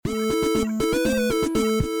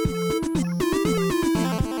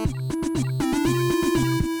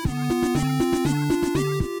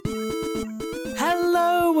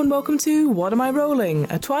welcome to What Am I Rolling,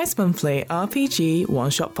 a twice-monthly RPG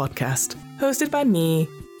one-shot podcast, hosted by me,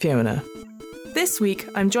 Fiona. This week,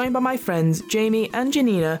 I'm joined by my friends Jamie and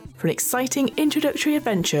Janina for an exciting introductory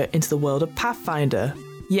adventure into the world of Pathfinder.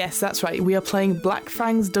 Yes, that's right, we are playing Black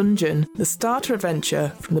Fang's Dungeon, the starter adventure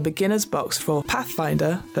from the beginner's box for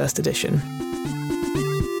Pathfinder 1st edition.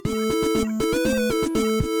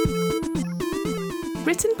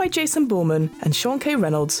 Written by Jason Bullman and Sean K.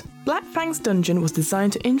 Reynolds, Black Fang's Dungeon was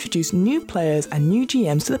designed to introduce new players and new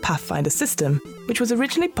GMs to the Pathfinder system, which was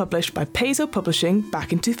originally published by Paizo Publishing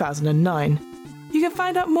back in 2009. You can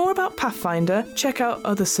find out more about Pathfinder, check out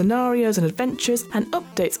other scenarios and adventures, and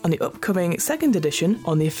updates on the upcoming 2nd edition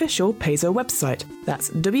on the official Paizo website. That's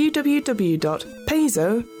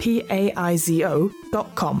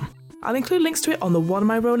www.paizo.com. I'll include links to it on the What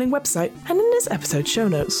Am I Rolling website and in this episode's show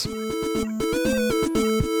notes.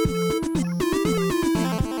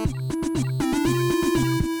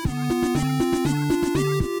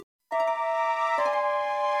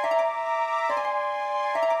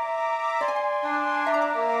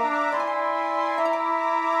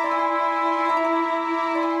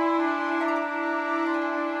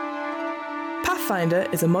 Pathfinder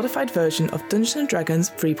is a modified version of Dungeons & Dragons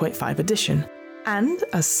 3.5 edition, and,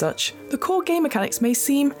 as such, the core game mechanics may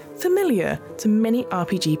seem familiar to many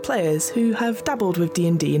RPG players who have dabbled with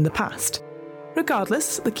D&D in the past.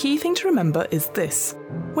 Regardless, the key thing to remember is this.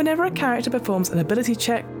 Whenever a character performs an ability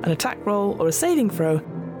check, an attack roll, or a saving throw,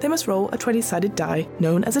 they must roll a 20-sided die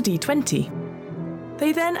known as a d20.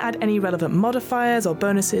 They then add any relevant modifiers or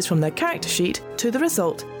bonuses from their character sheet to the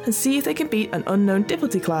result and see if they can beat an unknown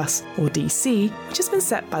difficulty class, or DC, which has been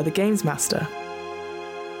set by the Games Master.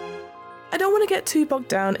 I don't want to get too bogged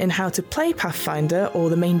down in how to play Pathfinder or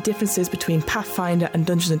the main differences between Pathfinder and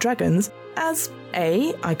Dungeons & Dragons, as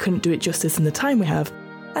A, I couldn't do it justice in the time we have,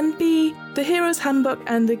 and B, the Hero's Handbook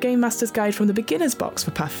and the Game Master's Guide from the Beginner's Box for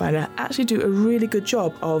Pathfinder actually do a really good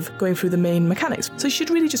job of going through the main mechanics, so you should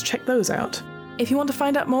really just check those out. If you want to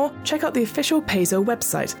find out more, check out the official Paizo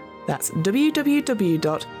website. That's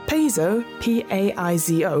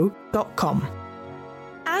www.paizo.com.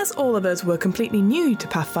 As all of us were completely new to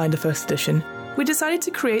Pathfinder 1st edition, we decided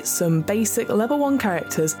to create some basic level 1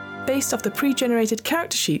 characters based off the pre-generated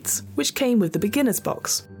character sheets which came with the beginner's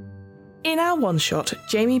box. In our one-shot,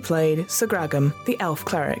 Jamie played Sagragam, the elf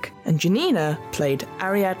cleric, and Janina played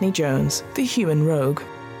Ariadne Jones, the human rogue.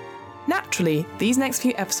 Naturally, these next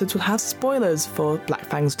few episodes will have spoilers for Black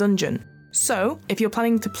Fang's Dungeon, so if you're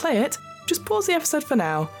planning to play it, just pause the episode for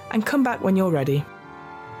now and come back when you're ready.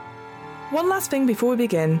 One last thing before we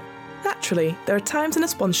begin. Naturally, there are times in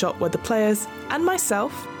this one-shot where the players, and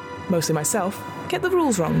myself, mostly myself, get the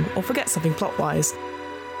rules wrong or forget something plot-wise.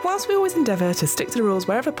 Whilst we always endeavour to stick to the rules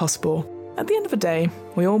wherever possible, at the end of the day,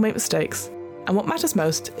 we all make mistakes, and what matters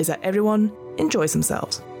most is that everyone enjoys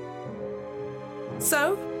themselves.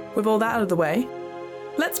 So, with all that out of the way,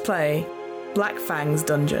 let's play Black Fang's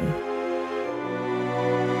Dungeon.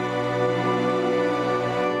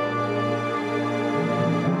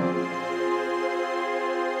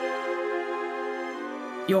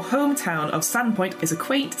 Your hometown of Sandpoint is a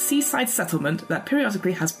quaint seaside settlement that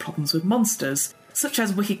periodically has problems with monsters, such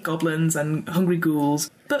as wicked goblins and hungry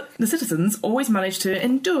ghouls, but the citizens always manage to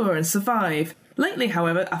endure and survive. Lately,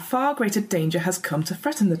 however, a far greater danger has come to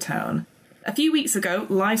threaten the town. A few weeks ago,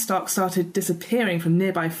 livestock started disappearing from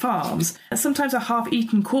nearby farms, and sometimes a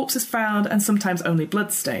half-eaten corpse is found and sometimes only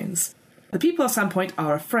bloodstains. The people of Sandpoint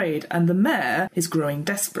are afraid, and the mayor is growing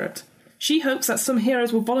desperate. She hopes that some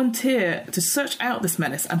heroes will volunteer to search out this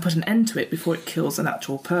menace and put an end to it before it kills an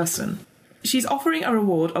actual person. She's offering a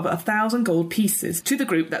reward of 1,000 gold pieces to the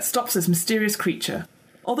group that stops this mysterious creature.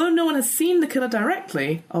 Although no one has seen the killer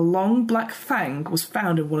directly, a long black fang was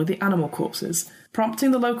found in one of the animal corpses,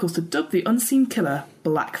 prompting the locals to dub the unseen killer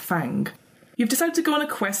Black Fang. You've decided to go on a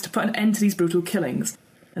quest to put an end to these brutal killings,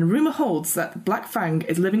 and rumour holds that Black Fang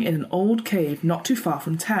is living in an old cave not too far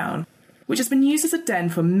from town, which has been used as a den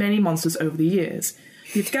for many monsters over the years.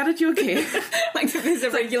 You've gathered your gear. Like there's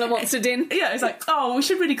a regular monster den. Yeah, it's like, oh, we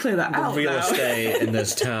should really clear that out. The real estate in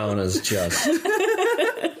this town is just...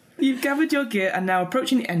 You've gathered your gear and now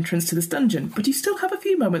approaching the entrance to this dungeon, but you still have a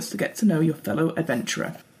few moments to get to know your fellow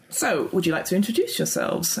adventurer. So, would you like to introduce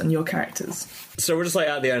yourselves and your characters? So we're just like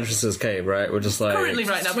at the entrance to this cave, right? We're just like... Currently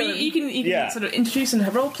right now, but you can sort of introduce and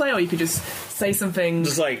have roleplay, or you could just say something...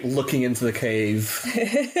 Just like looking into the cave,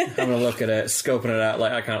 having a look at it, scoping it out,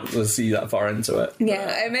 like I can't really see that far into it.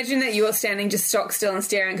 Yeah, I imagine that you're standing just stock still and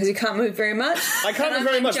staring because you can't move very much. I can't move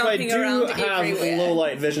very much, but I do have low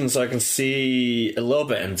light vision so I can see a little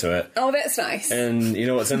bit into it. Oh, that's nice. And you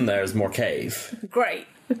know what's in there is more cave. Great.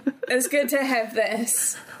 It's good to have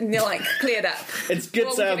this, like, cleared up. It's good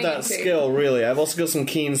What to we're have getting that into. skill, really. I've also got some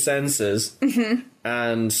keen senses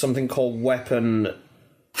and something called weapon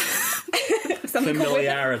Something called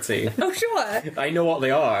familiarity. Oh, sure. I know what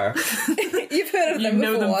they are. You've heard of You them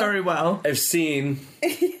know before. them very well. I've seen.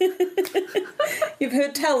 You've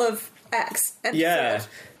heard tell of axe and Yeah. sword.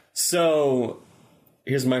 So,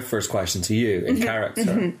 here's my first question to you in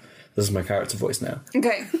character. This is my character voice now.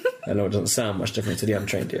 Okay. I know it doesn't sound much different to the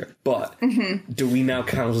untrained ear, but do we now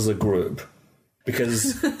count as a group?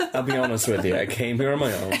 Because I'll be honest with you, I came here on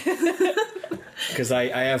my own. Because I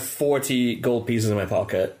have 40 gold pieces in my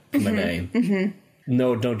pocket for my name.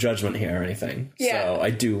 No judgment here or anything. Yeah. So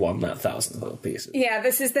I do want that 1,000 gold pieces. Yeah,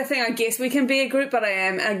 this is the thing. I guess we can be a group, but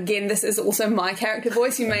this is also my character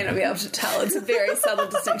voice. You may not be able to tell. It's a very subtle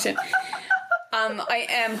distinction. I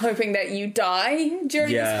am hoping that you die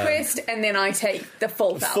during this quest, and then I take the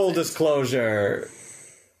full 1,000. Full disclosure,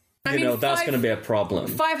 I mean, that's going to be a problem.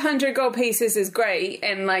 500 gold pieces is great,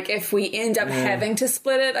 and like if we end up having to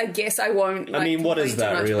split it, I guess I won't. Like, I mean, what is complain too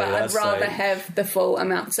that much, really? But I'd That's rather like- have the full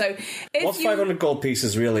amount. So, if What's you, 500 gold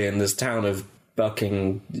pieces really in this town of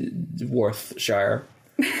Buckingworthshire?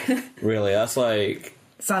 Really, that's like...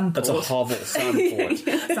 Sandport. That's a hovel, Sandport.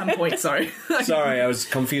 Sandpoint, sorry. Sorry, I was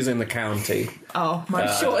confusing the county. Oh, my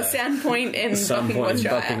short Sandpoint in Sandpoint in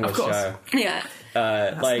Buckinghamshire. Of course. Buckinghamshire.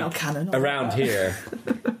 Yeah. now Like, canon, I around like that. here,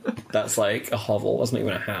 that's like a hovel, wasn't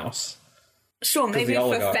even a house. Sure, maybe the for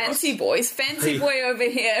oligarchs. fancy boys. Fancy boy over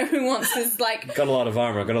here who wants his, like, Got a lot of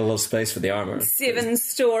armour, got a lot of space for the armour.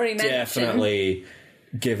 7-story mansion. Definitely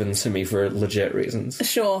given to me for legit reasons.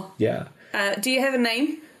 Sure. Yeah. Do you have a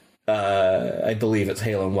name? I believe it's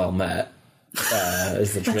Hail and Well Met.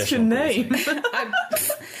 Is the That's your traditional name. greeting. I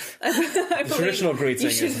The traditional greeting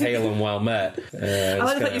is Hail and Well Met. I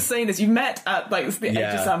like that you're saying this. You met at like the edge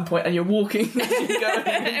Yeah. of Sandpoint and you're walking. And you're going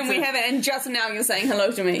And we have it, and just now you're saying hello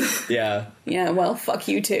to me. Yeah. Yeah, well, fuck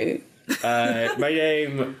you too. My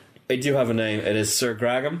name, I do have a name. It is Sir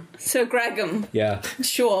Graham. Sir Graham. Yeah.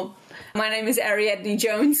 Sure. My name is Ariadne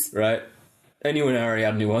Jones. Right. Anyone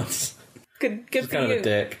Ariadne once. Good for Kind you. of a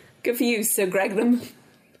dick. Good for you, Sir Graham.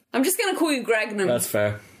 I'm just going to call you Gragnum That's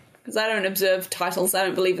fair. because I don't observe titles. I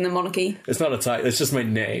don't believe in the monarchy. It's not a title. It's just my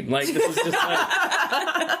name. Like, this is just like...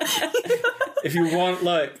 if you want,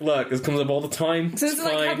 look, this comes up all the time. So it's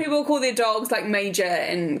like how fine. people call their dogs like Major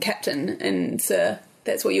and Captain and Sir.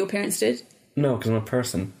 That's what your parents did. No, because I'm a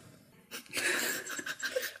person.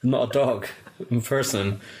 I'm not a dog. I'm a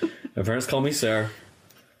person. My parents call me Sir.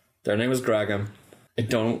 Their name is Graham. I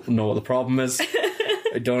don't know what the problem is.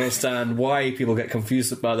 I don't understand why people get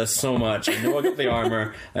confused about this so much. I know I got the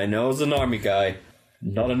armour. I know I was an army guy,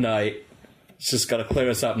 not a knight. It's just got to clear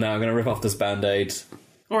this up now. I'm going to rip off this band-aid.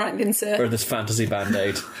 All right, then, Sir. Or this fantasy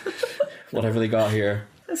band-aid. Whatever they got here.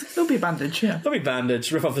 There'll be a bandage, yeah. Let me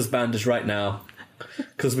bandage. Rip off this bandage right now.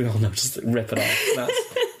 Because we all know, just rip it off.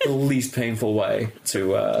 That's the least painful way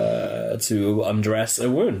to undress a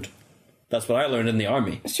wound. That's what I learned in the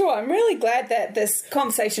army. Sure, I'm really glad that this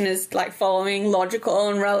conversation is like following logical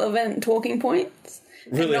and relevant talking points.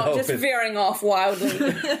 Really and not just hoping, veering off wildly.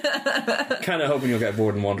 kind of hoping you'll get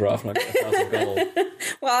bored and wander off and I get 1,000 gold.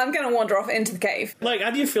 Well, I'm going to wander off into the cave. Like,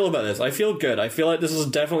 how do you feel about this? I feel good. I feel like this is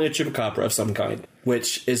definitely a chupacabra of some kind,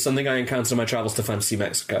 which is something I encountered in my travels to Fantasy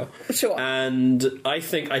Mexico. Sure. And I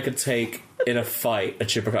think I could take, in a fight, a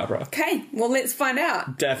chupacabra. Okay, well, let's find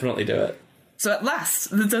out. Definitely do it. So at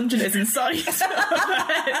last, the dungeon is in sight.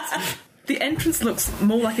 The entrance looks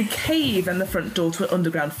more like a cave than the front door to an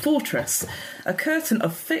underground fortress. A curtain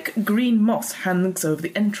of thick green moss hangs over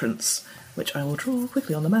the entrance, which I will draw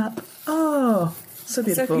quickly on the map. Oh, so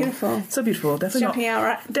beautiful. beautiful. So beautiful. Definitely Jumping not, out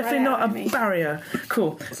right definitely out not at a me. barrier.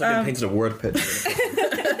 Cool. It's like I painted a word picture.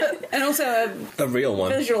 And also A real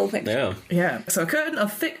one. a visual picture. Yeah. Yeah, so a curtain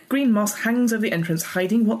of thick green moss hangs over the entrance,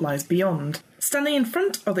 hiding what lies beyond. Standing in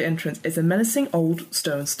front of the entrance is a menacing old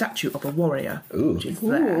stone statue of a warrior. Ooh. Which is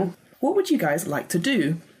there. What would you guys like to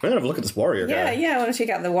do? I'm gonna have a look at this warrior guy. Yeah, I want to check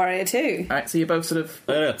out the warrior too. Alright, so you're both sort of...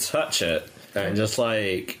 I'm gonna touch it and just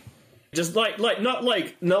like not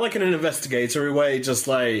like in an investigatory way, just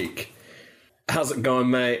like, how's it going,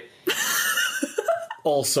 mate?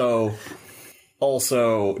 also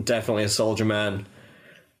definitely a soldier man.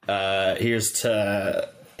 Here's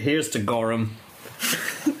to Gorham.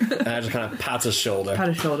 And I just kind of pat his shoulder. Pat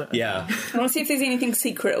his shoulder. Yeah. I want to see if there's anything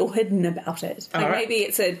secret or hidden about it. Like Alright. maybe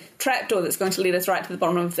it's a trapdoor that's going to lead us right to the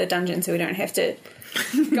bottom of the dungeon so we don't have to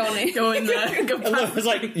go on it. Go in there. Go past. It's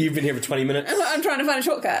like, you've been here for 20 minutes. I'm trying to find a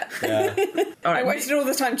shortcut. Yeah. I Alright, wasted all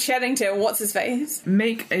this time chatting to what's his face.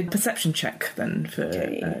 make a perception check then for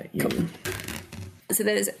you. So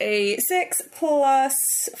that is a 6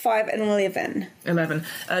 plus 5 and 11. 11.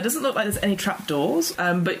 Doesn't look like there's any trapdoors,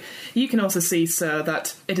 but you can also see, sir,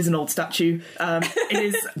 that it is an old statue. It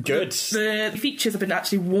is Good. The features have been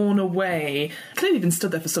actually worn away. Clearly been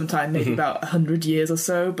stood there for some time, maybe about 100 years or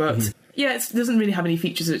so, but yeah, it doesn't really have any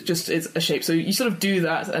features. It just is a shape. So you sort of do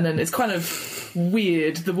that, and then it's kind of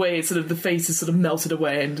weird the way it's sort of the face is sort of melted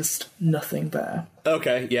away and just nothing there.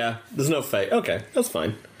 Okay, yeah. There's no fate. Okay, that's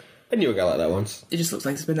fine. I knew a guy like that once. It just looks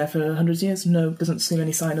like it's been there for 100 years. No, doesn't seem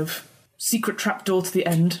any sign of secret trapdoor to the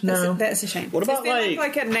end. No. That's a shame. What about,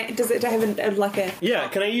 does it have a Yeah,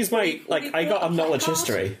 can I use my, I got a knowledge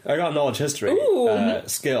history. I got a knowledge history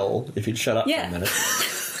skill, if you'd shut up for a minute.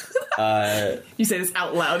 You say this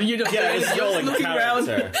out loud. You're just, it's yelling looking around.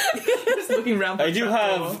 Just looking around. I do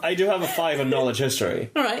have a 5 in knowledge history.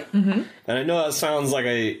 All right. And I know that sounds like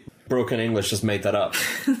a broken English just made that up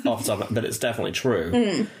off the top, but it's definitely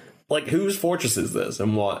true. Like, whose fortress is this,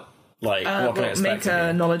 and what? Like, what can I expect? Make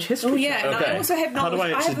a knowledge history. Oh yeah, and I also have knowledge. How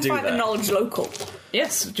do I actually have a do 5 in that? knowledge local.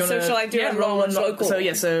 Yes. Do you So wanna, shall I do a roll on local?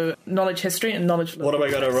 So knowledge history and knowledge. What have I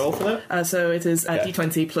got to roll for that? So it is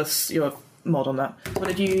D20 plus your mod on that. What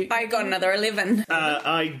did you? I got another 11.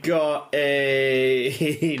 I got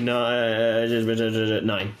a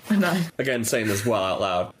 9. 9. Again, saying this well out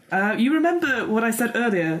loud. You remember what I said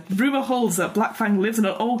earlier? Rumour holds that Blackfang lives in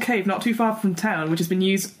an old cave not too far from town, which has been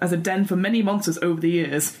used as a den for many monsters over the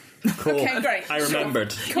years. Cool. Okay, great. I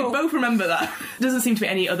remembered. Cool. You both remember that. Doesn't seem to be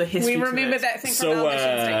any other history. We to remember it. that thing from So, our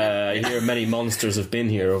mission statement. I hear many monsters have been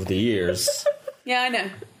here over the years. Yeah, I know.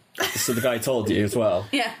 So the guy told you as well.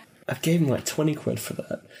 Yeah. I gave him like 20 quid for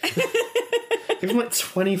that. Give him like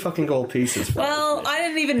 20 fucking gold pieces for Well, that. I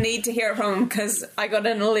didn't even need to hear it from him because I got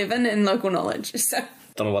an 11 in local knowledge. So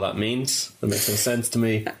Don't know what that means. That makes no sense to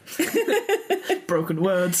me. Broken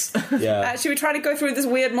words. Yeah. should we try to go through this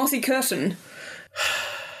weird mossy curtain?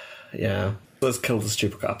 Yeah. Let's kill the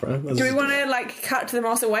chupacabra. Do we want to cut the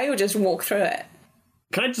moss away or just walk through it?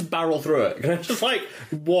 Can I just barrel through it? Can I just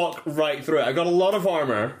walk right through it? I've got a lot of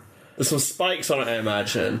armor. There's some spikes on it, I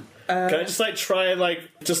imagine. Can I just try and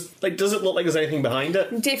does it look like there's anything behind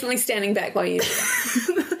it? Definitely standing back while you.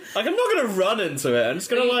 I'm not going to run into it. I'm just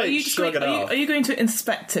going to shrug it off. Are you going to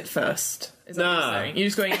inspect it first? Is that what you're saying? You're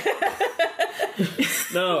just going.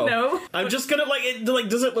 No. No? I'm just going to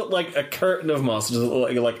does it look like a curtain of moss? Or does it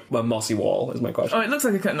look like a mossy wall? Is my question. Oh, it looks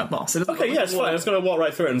like a curtain of moss. It doesn't Okay, look yeah, like it's a fine. wall. I'm just going to walk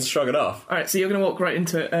right through it and shrug it off. All right, so you're going to walk right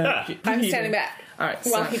into it. Yeah. I'm standing back. All right,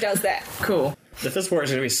 While so- he does that. Cool. If this works,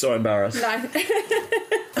 I'm going to be so embarrassed. No. Like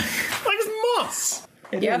it's moss!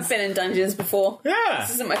 Yeah, I've been in dungeons before. Yeah.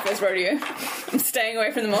 This isn't my first rodeo. I'm staying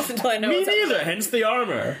away from the moss until I know Me what's up. neither, hence the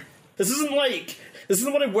armor. This isn't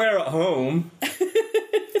what I wear at home.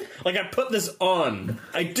 I put this on.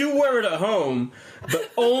 I do wear it at home,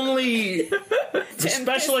 but only for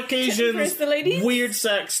special occasions, impress the ladies? weird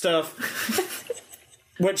sex stuff.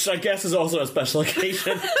 Which I guess is also a special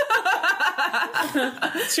occasion.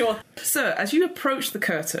 Sure. So, as you approach the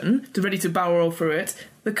curtain, ready to barrel through it,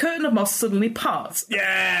 the curtain of moss suddenly parts,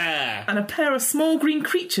 Yeah! and a pair of small green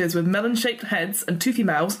creatures with melon-shaped heads and toothy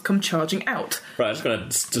mouths come charging out, Right, I'm just gonna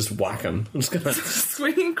just whack him. I'm just gonna...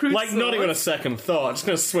 swinging crude not even a second thought. I'm just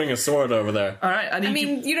gonna swing a sword over there. All right, I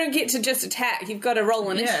mean, you don't get to just attack. You've got to roll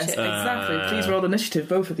initiative. yes, exactly. Please roll initiative,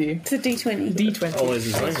 both of you. It's a D20. D20. Always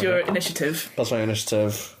is What's right. your initiative? Plus my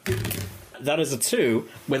initiative. That is a 2.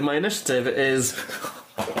 With my initiative is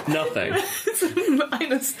nothing.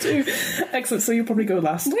 -2. Excellent. So you'll probably go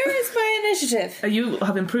last. Where is my initiative? You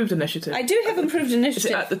have improved initiative. I do have improved Is it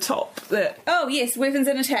initiative. at the top there? Oh, yes, weapons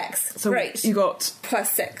and attacks. So Great. you got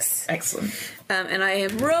Plus 6. excellent. And I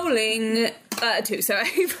am rolling 2, so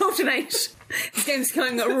I rolled an 8. This game's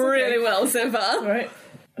going really well so All far. right,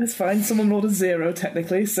 that's fine. Someone rolled a 0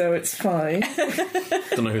 technically, so it's fine.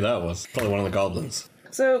 Don't know who that was. Probably one of the goblins.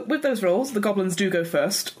 So with those rolls, the goblins do go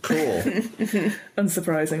first, Cool.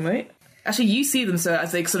 unsurprisingly. Actually, you see them, sir,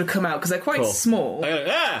 as they sort of come out because they're quite Cool. small. I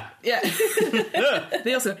go, Yeah.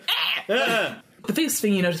 They also. The biggest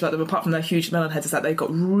thing you notice about them, apart from their huge melon heads, is that they've got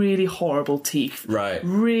really horrible teeth. Right.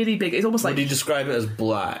 Really big. It's almost like. Would you describe it as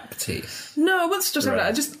black teeth? No, let's just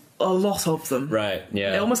Right. just a lot of them. Right,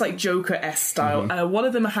 yeah. They're almost like Joker-esque style. One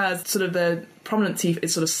of them has sort of the prominent teeth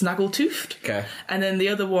is sort of snaggle-toothed. Okay. And then the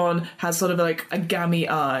other one has sort of like a gammy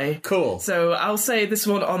eye. Cool. So I'll say this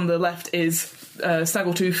one on the left is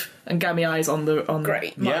snaggle-tooth and gammy eyes on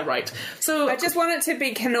Great. my Yeah. right. So I just want it to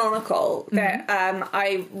be canonical that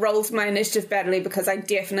I rolled my initiative badly because I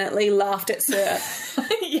definitely laughed at Sir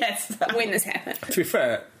yes. when this happened. To be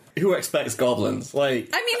fair, Who expects goblins? Like,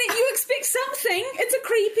 I mean, you expect something. It's a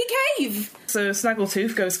creepy cave. So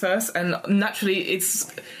Snaggletooth goes first, and naturally it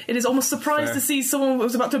is almost surprised Fair. to see someone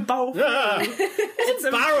was about to barrel through. it's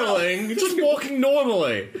barreling, just walking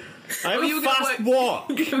normally. I have you a were gonna fast work-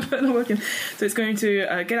 walk. Not working. So it's going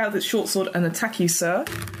to get out its short sword and attack you, sir.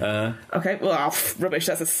 Okay, well, rubbish,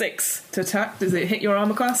 that's a 6 to attack. Does it hit your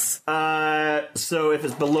armor class? So if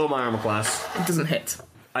it's below my armor class, It doesn't hit.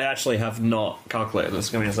 I actually have not calculated this.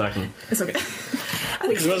 Give me a second. It's okay.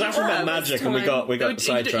 Because it was actually about magic, and we got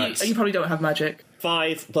sidetracked. You probably don't have magic.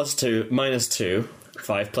 5 plus 2 minus 2.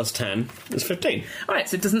 5 plus 10 is 15. Alright,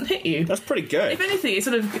 so it doesn't hit you. That's pretty good. If anything,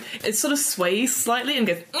 it sort of sways slightly and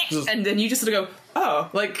goes, and then you just sort of go,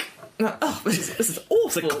 this is awful.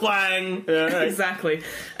 It's a clang. Yeah, right. Exactly.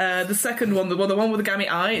 The second one, the one with the gammy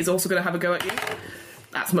eye, is also going to have a go at you.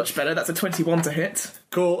 That's much better. That's a 21 to hit.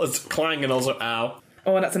 Cool. It's clang and also ow.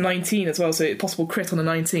 Oh, and that's a 19 as well, so it's possible crit on a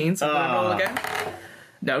 19. So I'm going to roll again.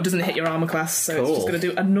 No, it doesn't hit your armor class, so it's just Cool. going to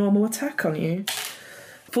do a normal attack on you.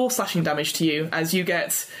 4 slashing damage to you as you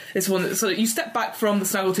get this one. So you step back from the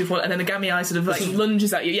Snaggletooth one, and then the gammy eye sort of like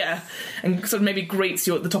lunges at you, and sort of maybe grates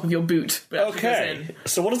the top of your boot. But it actually goes Okay. in.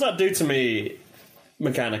 So what does that do to me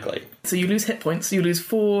mechanically? So you lose hit points. You lose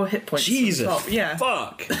 4 hit points. from the Jesus. top. Yeah.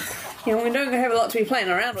 Fuck. Yeah, we don't have a lot to be playing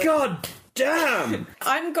around with. God damn.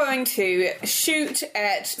 I'm going to shoot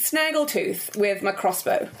at Snaggletooth with my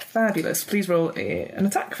crossbow. Fabulous. Please roll an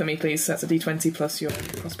attack for me, please. That's a d20 plus your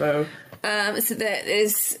crossbow. So that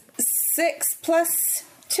is 6 plus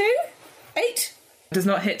 2? 8? Does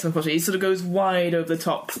not hit, unfortunately. It sort of goes wide over the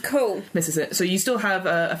top. Cool. Misses it. So you still have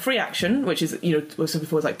a free action, which is, what was said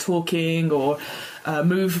before, is like talking or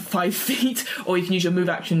move 5 feet, or you can use your move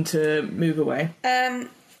action to move away.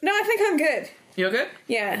 No, I think I'm good. You're good?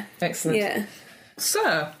 Yeah. Excellent. Yeah.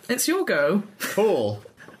 Sir, it's your go. Cool.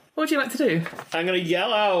 What would you like to do? I'm going to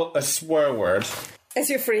yell out a swear word. As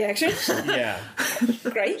your free action. Yeah.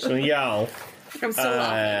 Great. So yell. I'm still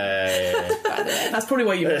laughing. That's probably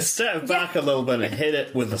why you Step back a little bit and hit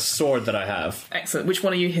it with the sword that I have. Excellent. Which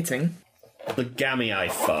one are you hitting? The gammy eye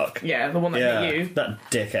fuck. Yeah, the one that hit you. That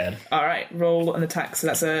dickhead. Alright, roll an attack. So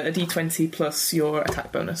that's a d20 plus your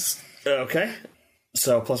attack bonus. Okay.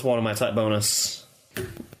 So plus 1 on my attack bonus.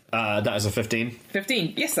 That is a 15.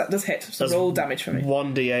 15. Yes, that does hit. So That's roll damage for me.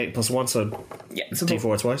 1d8 plus 1, so Yeah, so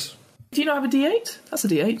d4 twice. Do you not have a d8? That's a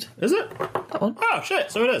d8. Is it? That one. Oh,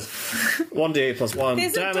 shit, so it is. 1d8 plus 1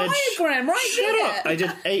 There's damage. a diagram right Shut there. up! I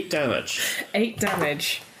did 8 damage. 8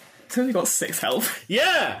 damage. It's only got 6 health.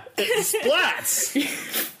 Yeah! It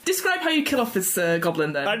splats! Describe how you kill off this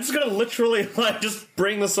goblin then. I'm just gonna literally, just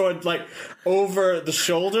bring the sword, over the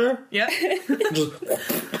shoulder. Yeah. Just,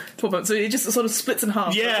 So it just sort of splits in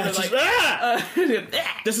half. yeah, Sort of just,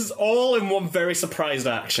 This is all in one very surprised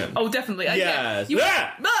action. Oh, definitely. Yes. You-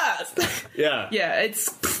 Yeah. Yeah. Yeah,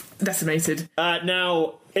 it's decimated.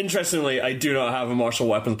 Now, interestingly, I do not have a martial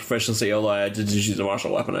weapons proficiency, although I did just use a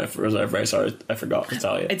martial weapon. I'm very sorry. I forgot to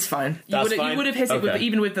tell you. It's fine. That's You fine? would have hit it, Okay.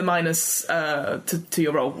 even with the minus to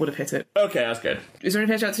your roll, would have hit it. Okay, that's good. Is there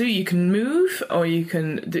anything else you have to do? You can move, or you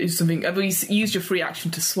can do something. You used your free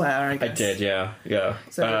action to swear, I guess. I did, yeah.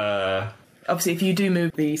 So- Obviously, if you do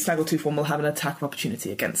move, the Snaggletooth one will have an attack of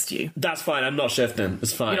opportunity against you. That's fine. I'm not shifting.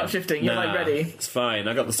 It's fine. You're not shifting, you're, Nah, ready. It's fine.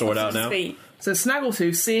 I got the sword out now. Sweet. So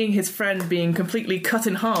Snaggletooth, seeing his friend being completely cut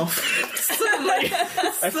in half, suddenly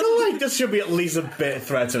I feel like this should be at least a bit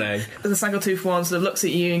threatening. the Snaggletooth one sort of looks at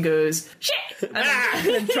you and goes, "Shit!" and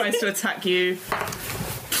then tries to attack you.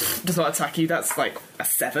 Does not attack you. That's like a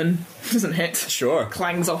 7. Doesn't hit. Sure.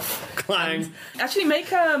 Clangs off. Clang. Actually,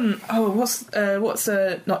 make what's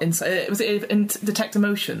not insight? Was it detect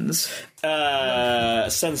emotions?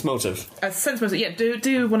 Sense motive. Sense motive. Yeah,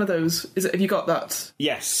 do one of those. Have you got that?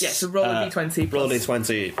 Yes. Yeah, so roll a d20 Roll a plus-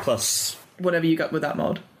 d20 plus. Whatever you got with that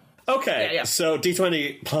mod. Okay, Yeah. so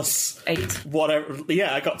d20 plus 8. whatever.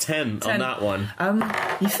 Yeah, I got 10 on that one.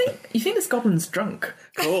 You think this goblin's drunk?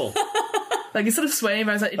 Cool. Like he's sort of swaying,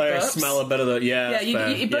 but it I burps. smell a bit of the Yeah, fair.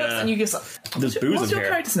 it burps and you just. There's booze What's in your here.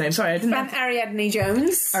 character's name? Sorry, I didn't. I'm Ariadne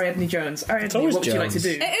Jones. Ariadne Jones. Ariadne, always what would you like to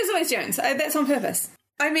Jones. do? It is always Jones. That's on purpose.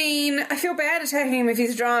 I mean, I feel bad attacking him if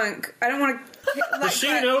he's drunk. I don't want to. Does she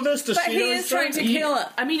know this? Does but she he know is he's trying drunk? to kill it.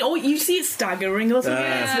 I mean, you see it staggering a little bit,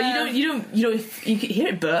 Yeah. but you don't. If you can hear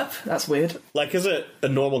it burp. That's weird. Like, is it a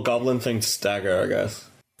normal goblin thing to stagger, I guess?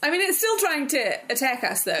 I mean, it's still trying to attack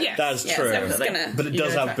us, though. Yeah. That's Yeah, true. so I'm just gonna. But it You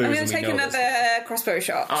does go have attack. booze I'm going and to we take know this. another crossbow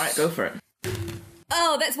shot. All right, go for it.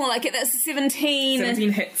 Oh, that's more like it. That's 17.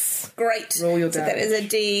 17 hits. Great. Roll your So that damage. is a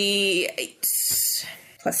D8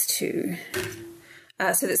 plus 2.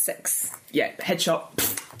 So that's 6. Yeah,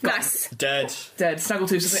 headshot. Nice. Dead. Dead.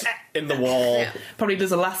 Snaggletooth's just like, In the wall. probably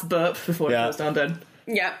does a last burp before it Yeah. goes down dead.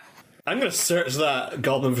 Yeah. I'm going to search that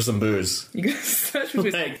goblin for some booze. You can search for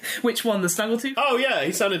Like- which one, the Snaggletooth? Oh, yeah,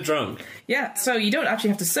 he sounded drunk. Yeah, so you don't actually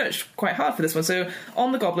have to search quite hard for this one. So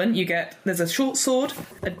on the goblin, there's a short sword,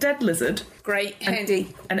 a dead lizard, Great.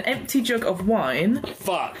 Handy. an empty jug of wine,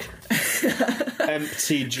 Fuck.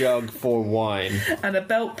 Empty jug for wine. and a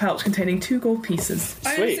belt pouch containing 2 gold pieces.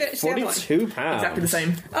 I Sweet. searched the other one. £42. Exactly the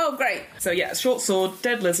same. Oh, great. So yeah, short sword,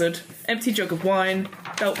 dead lizard, empty jug of wine,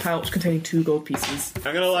 belt pouch containing 2 gold pieces.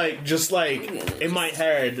 I'm gonna in my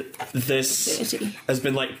head, this Dirty. has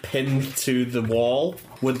been pinned to the wall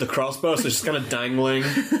with the crossbow, so it's just kind of dangling.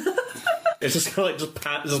 It's just kind of just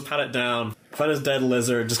pat it down. Find his dead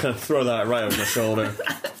lizard, just kind of throw that right over my shoulder.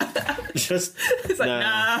 Just It's like,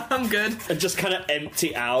 nah, I'm good. and just kind of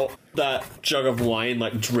empty out that jug of wine,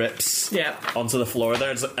 drips Yeah. onto the floor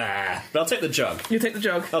there. It's but I'll take the jug. You take the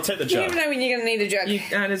jug. I'll take the You jug. never know when you're going to need a jug.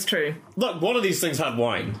 That is true. Look, one of these things had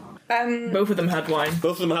wine. Both of them had wine.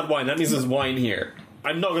 Both of them had wine. That means there's wine here.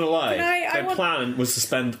 I'm not gonna lie. I My want- plan was to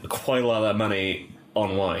spend quite a lot of that money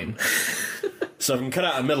on wine. So if I can cut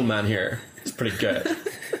out a middleman here, it's pretty good.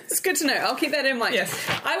 It's good to know. I'll keep that in mind. Yes.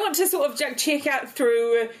 I want to sort of check out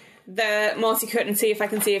through the mossy curtain and see if I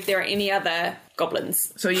can see if there are any other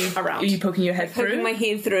goblins. So around. Are you poking your head Poking through? my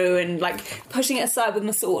head through and pushing it aside with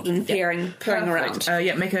my sword and peering around. Perfect.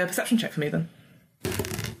 Yeah, make a perception check for me then.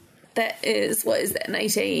 That is, what is that, an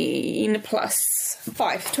 18 plus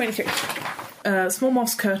 5, 23. Small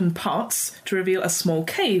moss curtain parts to reveal a small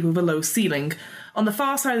cave with a low ceiling. On the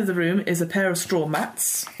far side of the room is a pair of straw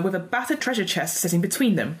mats with a battered treasure chest sitting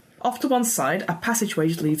between them. Off to one side, a passageway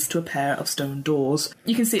leads to a pair of stone doors.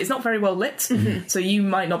 You can see it's not very well lit, so you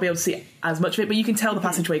might not be able to see as much of it, but you can tell the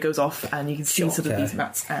passageway goes off and you can see sort of Okay. these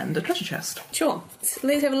mats and a treasure chest. Sure.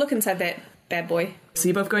 Let's have a look inside that bad boy. So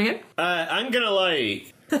you're both going in? I'm gonna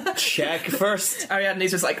check first.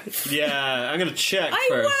 Ariadne's just like, Yeah, I'm gonna check I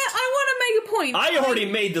first. want to make a point. I already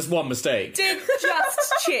made this one mistake. did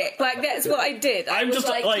just check. That's what I did. I I'm was just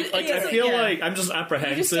I feel like I'm just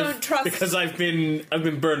apprehensive don't trust- because I've been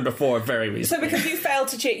burned before very So recently. because you failed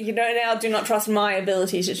to check, you now do not trust my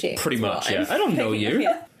ability to check. Pretty That's much, what yeah. I'm I don't know you.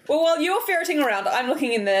 Yeah. Well, while you're ferreting around, I'm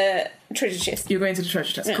looking in the treasure chest. you're going to the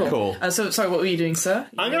treasure chest. Cool. Cool. Sorry, what were you doing, sir?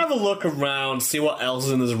 I'm gonna have a look around, see what else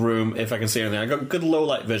is in this room, if I can see anything. I got good low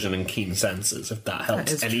light vision and keen senses, if that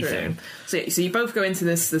helps Is anything. true. So you both go into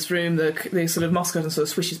this room. The sort of moss curtain sort of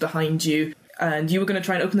swishes behind you, and you were going to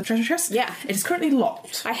try and open the treasure chest. Yeah. It is currently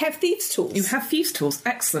locked. I have thieves' tools. You have thieves' tools.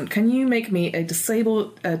 Excellent. Can you make me a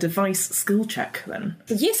disable device skill check then?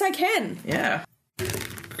 Yes, I can. Yeah.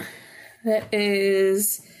 That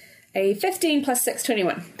is a 15 plus 6,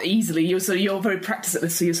 21. Easily. You're very practiced at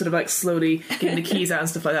this, so you're sort of slowly getting the keys out and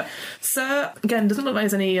stuff like that. Sir, again, doesn't look like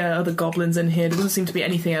there's any other goblins in here. There doesn't seem to be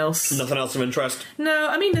anything else. Nothing else of interest. No,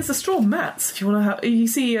 I mean, there's the straw mats. If you want to have, you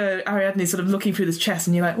see Ariadne sort of looking through this chest,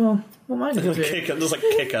 and you're like, well, what am I going to do? Kick at him. Just,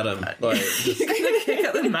 Kick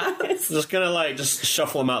at the mats. just gonna just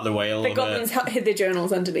shuffle him out the way a The little goblins bit. hid their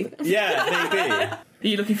journals underneath them. Yeah, maybe. Are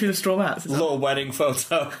you looking through the straw mats? Is that- Little wedding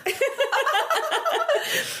photo.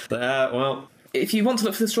 Well, If you want to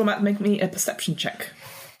look for the straw mat, make me a perception check.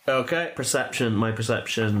 okay. My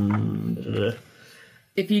perception.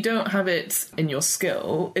 If you don't have it in your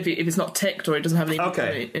skill, if it's not ticked or it doesn't have any...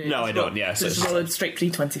 Okay. No, I don't, yeah, so Just it's roll a straight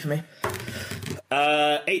D20 for me.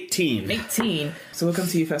 18. 18. So we'll come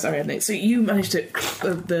to you first, Ariadne. So you managed to...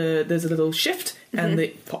 there's a little shift, and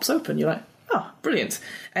it pops open. You're like, oh, brilliant.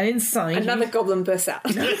 And inside... Another goblin bursts out.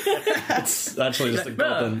 It's actually just a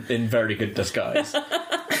goblin in very good disguise.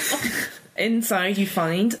 Inside you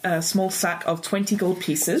find a small sack of 20 gold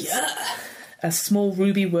pieces. A small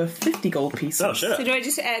ruby worth 50 gold pieces. Oh, shit. So do I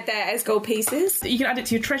just add that as gold pieces? You can add it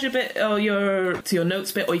to your treasure bit or to your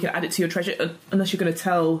notes bit, or you can add it to your treasure, unless you're going to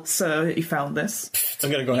tell Sir that you found this.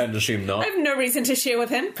 I'm going to go ahead and assume not. I have no reason to share with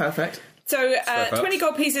him. Perfect. So Perfect. 20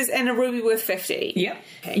 gold pieces and a ruby worth 50. Yep.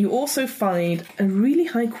 You also find a really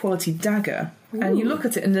high quality dagger. And you look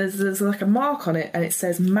at it and there's like a mark on it and it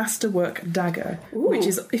says Masterwork Dagger. Which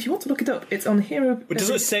is, if you want to look it up, it's on Hero... But does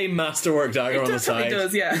it say Masterwork Dagger on the It side?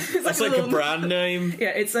 does, yeah. That's like a brand name.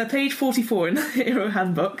 Yeah, it's page 44 in the Hero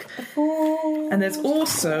Handbook. And there's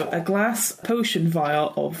also a glass potion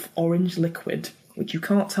vial of orange liquid, which you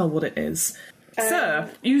can't tell what it is. Sir,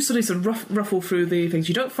 you sort of ruffle through the things.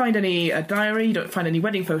 You don't find any diary, you don't find any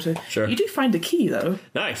wedding photo. Sure. You do find a key, though.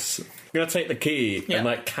 Nice. I'm going to take the key Yeah.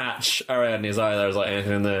 and catch Ariadne's eye. There's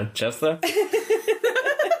anything in the chest there.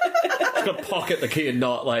 I'm going to pocket the key and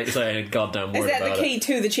not say any goddamn word Is that about the key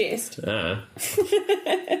to the chest?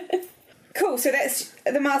 it. Cool, so that's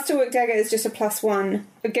the Masterwork Dagger is just a +1.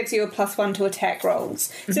 It gives you a +1 to attack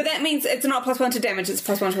rolls. So that means it's not +1 to damage, it's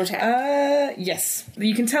 +1 to attack. Yes.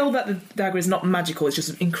 You can tell that the dagger is not magical, it's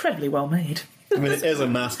just incredibly well made. I mean, it is a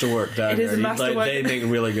masterwork dagger. It is a masterwork. Like, they make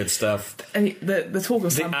really good stuff. And the talk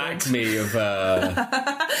of The Sandpoint acme of...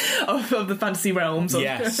 of the fantasy realms.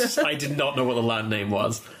 yes, I did not know what the land name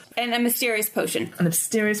was. And a mysterious potion. An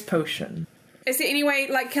mysterious potion. Is there any way,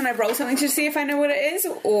 like, can I roll something to see if I know what it is?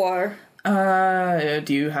 Or...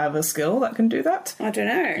 Do you have a skill that can do that? I don't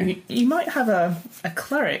know. You might have a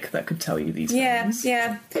cleric that could tell you these things.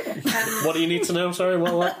 Yeah. What do you need to know? Sorry,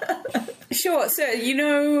 what? Sure, so you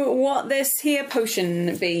know what this here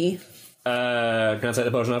potion be? Can I take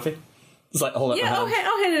the potion off you? Just like hold it in my Yeah, hand.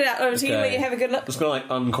 I'll hand it out over to you. Okay. Will you have a good look? Just gonna like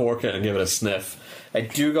uncork it and give it a sniff. I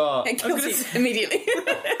do got It kills you immediately.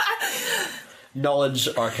 knowledge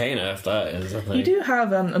arcana, if that is a thing. You do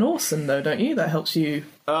have an Orson, though, don't you? That helps you...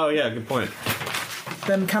 Oh yeah, good point.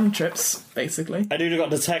 Them cantrips, basically. I do got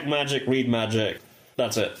detect magic, read magic.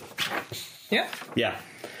 That's it. Yeah. Yeah.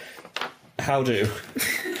 How do?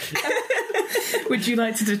 Would you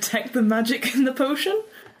like to detect the magic in the potion?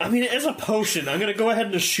 I mean, it is a potion. I'm going to go ahead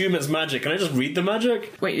and assume it's magic. Can I just read the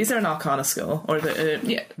magic? Wait, is there an Arcana skill? Or is it...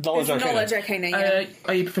 yeah. Knowledge arcana. Knowledge arcana, yeah.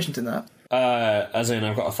 Are you proficient in that? As in,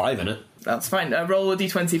 I've got a 5 in it. That's fine. Roll a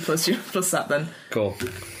d20 plus that, then. Cool.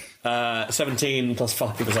 17 plus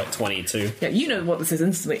 5 equals like 22. Yeah, you know what this is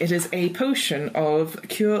instantly. It is a potion of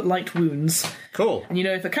Cure Light Wounds. Cool. And you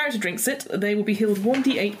know if a character drinks it, they will be healed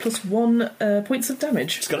 1d8 plus 1 points of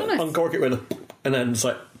damage. Just gonna uncork it with a... And then just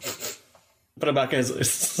like... Put it back in.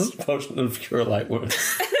 It's a potion of Cure Light Wounds.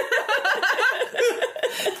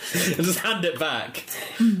 And just hand it back.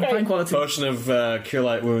 Fine quality. Potion of Cure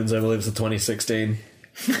Light Wounds, I believe it's a 2016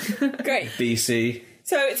 Great. BC.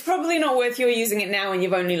 So it's probably not worth you using it now when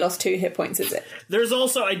you've only lost 2 hit points, is it? There's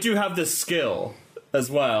also, I do have this skill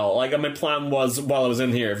as well. Like, my plan was, while I was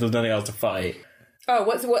in here, if there's nothing else to fight. Oh,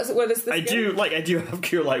 what is this? I do have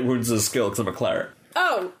Cure Light Wounds as a skill because I'm a cleric.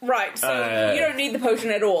 Oh, right. So you don't need the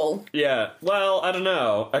potion at all. Yeah, well, I don't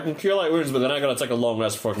know. I can Cure Light Wounds, but then I gotta take a long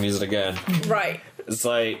rest before I can use it again. Right. It's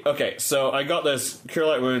like, okay, so I got this Cure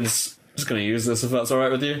Light Wounds. Just gonna use this if that's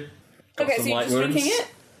alright with you. Got Okay, some so you're light just drinking wounds. it?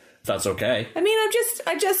 If that's okay. I mean,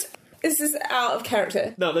 I just... This is out of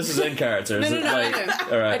character. No, this is in character. No, Is no, it no, like, I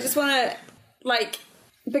know. alright. I just want to, like,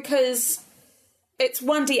 because it's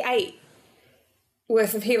 1d8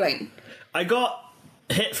 worth of healing. I got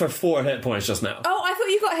hit for 4 hit points just now. Oh, I thought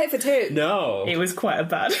you got hit for 2. No. It was quite a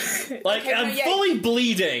bad. Like, Okay, I'm no, yeah. fully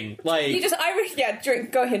bleeding. Like, You just Irish,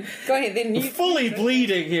 drink. Go ahead, then you. fully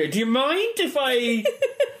bleeding here. Do you mind if I...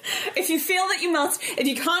 If you feel that you must, if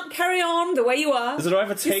you can't carry on the way you are, Is it alright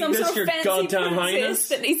if I you're take some this, sort of your fancy goddamn princess highness?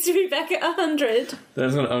 that needs to be back at 100. Then I'm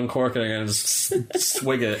just gonna uncork it again and just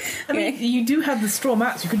swig it. I mean, you do have the straw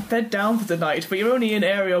mats. You could bed down for the night, but you're only in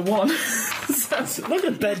area 1. So I'm not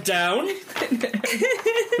gonna bed down.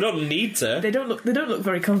 I don't need to. they don't look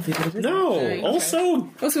very comfy. But it is No. actually. Also,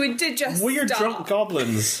 Also, we did just weird start. drunk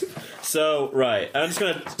goblins. So, right. I'm just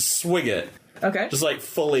gonna swig it. Okay. Just like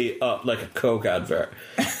fully up like a Coke advert.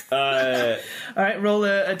 All right. Roll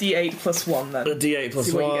a d8 plus 1 then. A D8 plus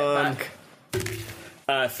See what you get 1.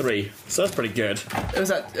 back. 3. So that's pretty good. Was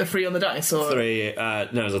that a 3 on the dice or 3. No,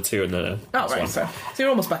 there's a 2 and then a Oh plus right. 1. So you're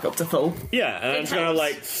almost back up to full. Yeah, and I'm just gonna helps.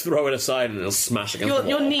 like throw it aside and it'll smash against the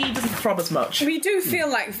Your wall. knee doesn't throb as much. We do feel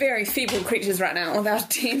like very feeble creatures right now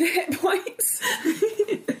without 10 hit points.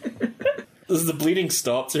 Is the bleeding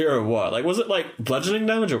stopped here or what? Like, was it like bludgeoning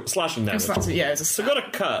damage or slashing damage? Yeah, it's a So I've got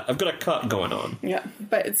a cut. I've got a cut going on. Yeah,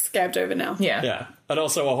 but it's scabbed over now. yeah. Yeah, and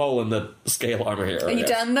also a hole in the scale armor here. Are you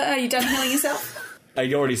done? Are you done healing yourself?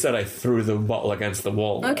 I already said I threw the bottle against the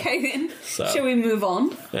wall. Okay then. So- Shall we move on?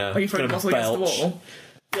 Yeah. Are you it's throwing the gonna bottle against the belch. wall?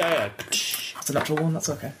 Yeah. That's a natural 1. That's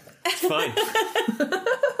okay. It's fine.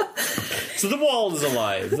 So the wall is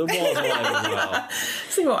alive. The wall is alive as well.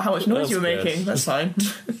 See how much noise That's you were good. making. That's fine.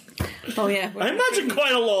 Oh yeah. I imagine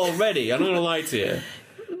quite a lot already. I'm not gonna lie to you.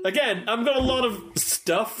 Again, I've got a lot of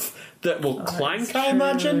stuff that will clank, I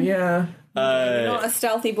imagine. Yeah. Not a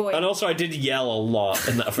stealthy boy. And also, I did yell a lot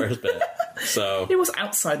in that first bit. So, It was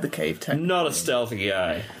outside the cave, technically. not a stealthy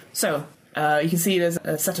guy. So, you can see there's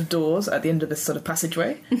a set of doors at the end of this sort of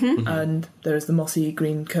passageway, and there is the mossy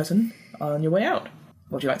green curtain on your way out.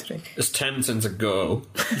 What would you like to do? It's 10 cents a go.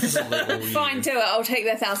 Fine, do it. I'll take the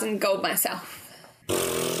 1,000 gold myself.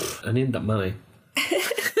 I need that money.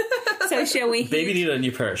 So shall we head Baby need a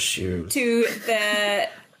new pair of shoes. to the...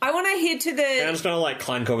 I want to head to I'm the just gonna like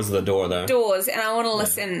clank over to the door though. doors and I want to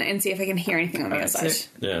listen and see if I can hear anything on the other Alright, side. so-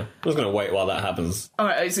 Yeah. I'm just gonna wait while that happens.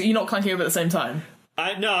 Alright, so you're not clanking over at the same time?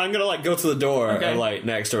 I'm gonna like go to the door and like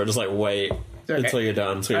next door, just like wait until you're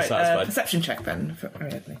done, so you're satisfied. Perception check then.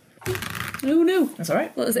 Oh no. That's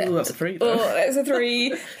alright. What is it? Ooh, that's a 3. Though. Oh, that's a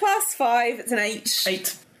 3. Plus 5, it's an 8.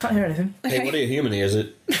 8. Can't hear anything. Hey, what are you human? Is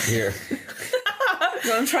it here? You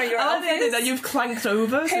want to try your Alpheas? That you've clanked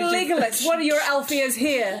over. Hey, Legolas, what are your Alpheas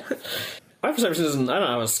here? My perception isn't. I don't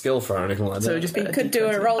have a skill for it or anything like that. So just You could do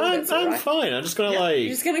a roll. I'm fine. I'm just gonna You're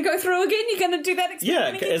just going to go through again? You're going to do that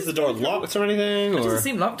experiment again? Is the door locked or anything? It Or doesn't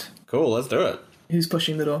seem locked. cool, let's do it. Who's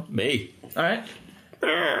pushing the door? Me. Alright.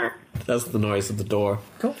 That's the noise of the door.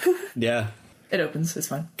 Cool. Yeah, It opens. It's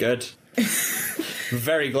fine. good.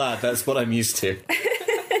 Very glad. That's what I'm used to.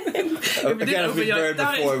 Again, I've been burned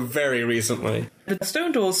before very recently. The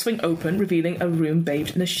stone doors swing open, revealing a room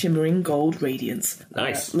bathed in a shimmering gold radiance.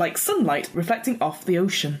 Nice. Like sunlight reflecting off the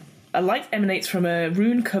ocean. A light emanates from a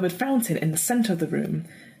rune-covered fountain in the centre of the room,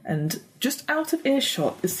 and just out of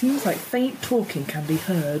earshot, it seems like faint talking can be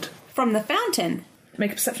heard. From the fountain.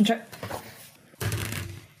 Make a perception check.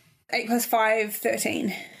 8 plus 5,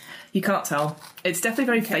 13. You can't tell. It's definitely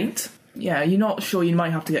very faint. Yeah, you're not sure. You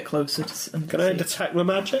might have to get closer. Can I detect my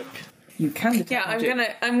magic? You can detect Yeah,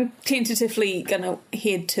 magic. I'm tentatively gonna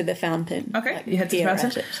head to the fountain. Okay, Like, you head to the peer at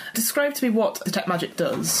fountain. it. Describe to me what detect magic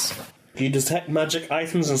does. You detect magic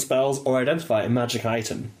items and spells or identify a magic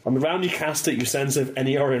item. On the round you cast it, you sense if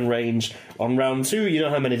any are in range. On round 2, you know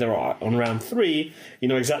how many there are. On round 3, you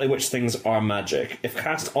know exactly which things are magic. If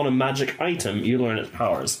cast on a magic item, you learn its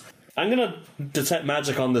powers. I'm gonna detect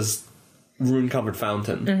magic on this rune-covered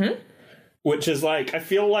fountain. Mm-hmm. Which is like, I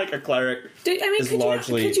feel like a cleric is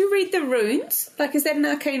largely... Could you read the runes? Like, is that an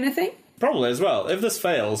arcana thing? Probably as well. If this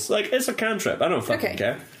fails, like, it's a cantrip. I don't fucking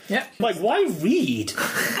care. Yeah. Like, why read?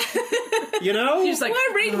 You know? You're just like, Why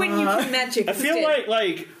read when you can magic I feel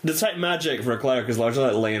like detect magic for a cleric is largely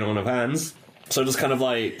like laying on of hands. So just kind of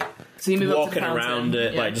like so you move up to the walking fountain. around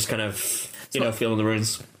it, Yeah. like just kind of, feeling the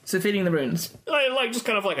runes. So feeling the runes. Like just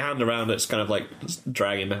kind of like a hand around it, just kind of like just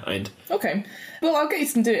dragging behind. Okay. Well, I'll get you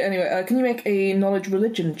to do it anyway. Can you make a knowledge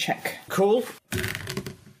religion check? Cool.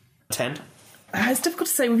 10. It's difficult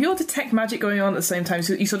to say. With your detect magic going on at the same time,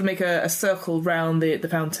 so you sort of make a circle round the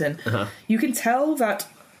fountain. You can tell that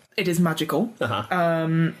it is magical.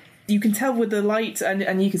 You can tell with the light,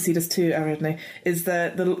 and you can see this too, Ariadne, is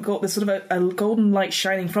there's sort of a golden light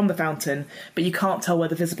shining from the fountain, but you can't tell where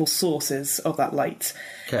the visible source is of that light.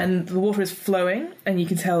 Okay. And the water is flowing, and you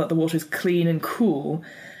can tell that the water is clean and cool,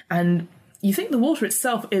 and you think the water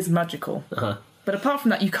itself is magical. But apart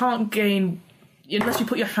from that, you can't gain... Unless you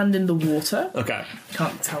put your hand in the water, Okay. you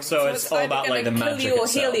can't tell. So it's all about like the magic kill you or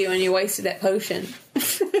itself. heal you, and you wasted that potion.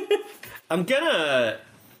 I'm gonna...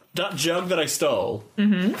 That jug that I stole,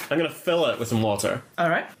 I'm gonna fill it with some water. All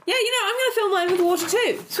right. Yeah, I'm going to fill mine with water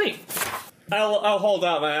too. Sweet. I'll hold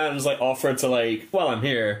out my hand and just like offer it to like, while I'm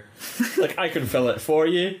here, like I can fill it for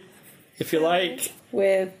you, if you like.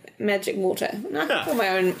 With magic water. No, I can fill my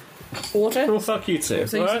own water. Well, fuck you too.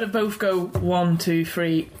 So you sort of both go 1, 2,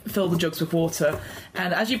 3, fill the jugs with water,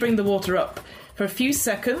 and as you bring the water up, for a few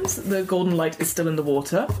seconds, the golden light is still in the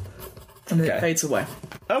water, and then it fades away.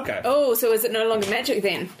 Okay. Oh, so is it no longer magic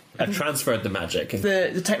then? I transferred the magic.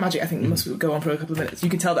 The detect magic, I think, must go on for a couple of minutes. You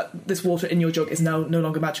can tell that this water in your jug is now no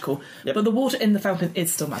longer magical, but the water in the fountain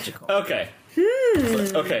is still magical. Okay.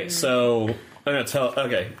 Okay, so I'm gonna tell.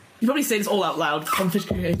 Okay. You probably say this all out loud,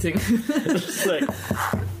 confiscating. It's like,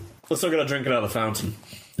 we're still gonna drink it out of the fountain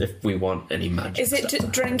if we want any magic. Is it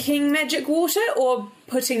stuff. drinking magic water or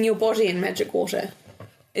putting your body in magic water?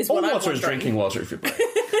 Is All what I'm water is wondering. drinking water if you're black.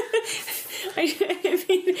 I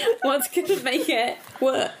mean, what's going to make it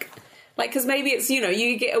work? Like, because maybe it's,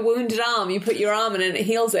 you get a wounded arm, you put your arm in and it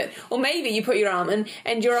heals it. Or maybe you put your arm in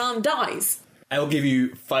and your arm dies. I'll give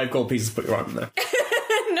you 5 gold pieces to put your arm in there.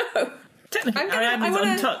 No. Technically, I Ariadne's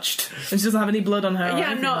wanna- untouched, and she doesn't have any blood on her. or Yeah,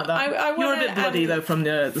 anything no, like that. I You're a wanna bit bloody, add- though, from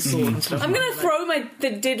the sword and stuff. I'm going to throw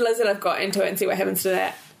the dead lizard I've got into it and see what happens to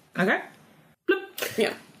that. Okay. Bloop.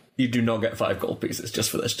 Yeah. You do not get 5 gold pieces just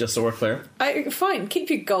for this, just so we're clear. Fine, keep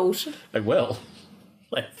your gold. I will.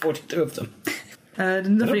 Like 42 of them.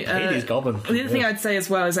 Nothing, pay these goblins. The other thing I'd say as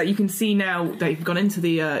well is that you can see now that you've gone into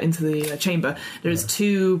the chamber. There is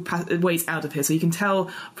 2 ways out of here, so you can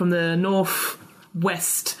tell from the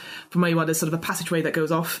northwest from where you are. There's sort of a passageway that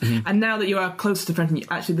goes off, and now that you are closer to front,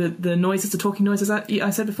 actually the noises, the talking noises that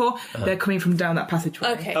I said before, they're coming from down that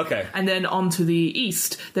passageway. Okay. And then onto the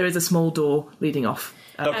east, there is a small door leading off.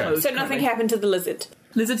 Okay. closed So nothing currently. happened to the lizard.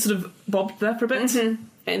 Lizard sort of bobbed there for a bit,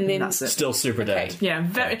 And then That's it. Still super dead. Yeah,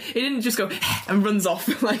 very. It didn't just go and runs off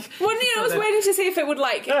like. Well, I was waiting to see if it would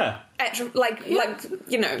like, Yeah. like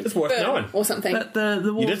you know, It's worth burn knowing. or something. But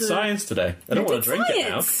the water. You did science today. I don't want to drink it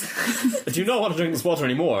now. I do not want to drink this water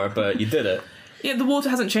anymore, but you did it. Yeah, the water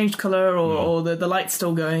hasn't changed colour or the light's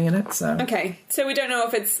still going in it. So Okay, so we don't know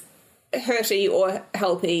if it's hurty or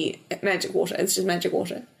healthy magic water. It's just magic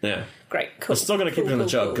water. Yeah. Great, cool. I'm still going to keep it in the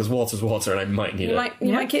jug because water's water and I might need You it.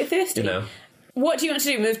 might get thirsty. You know. What do you want to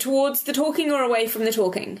do? Move towards the talking or away from the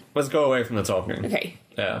talking? Let's go away from the talking. Okay.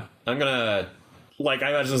 Yeah. I'm going to... Like, I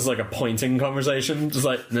imagine it's like a pointing conversation. Just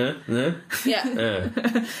like, nah. Yeah.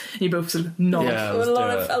 you both sort of nod. Yeah, a let's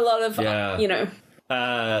lot do of it. a lot of Yeah. you know.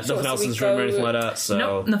 Nothing so else we in this room or go- anything like that, so...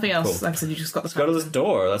 Nope, nothing else. Cool. Like I said, you just got the Let's go to this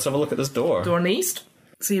door. Let's have a look at this door. door on the east.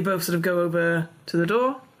 So you both sort of go over to the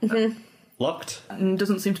door. Locked. And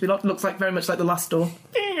doesn't seem to be locked. Looks like very much like the last door.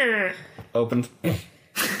 Opened.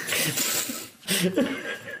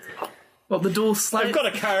 Well, the door I've slightly. got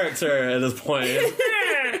a character at this point.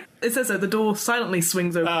 It says so. The door silently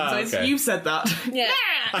swings open. Ah, so it's, okay. you said that. Yeah.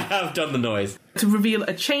 I have done the noise. To reveal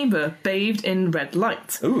a chamber bathed in red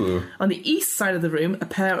light. Ooh. On the east side of the room, a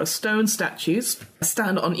pair of stone statues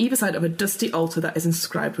stand on either side of a dusty altar that is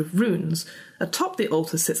inscribed with runes. Atop the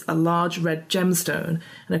altar sits a large red gemstone,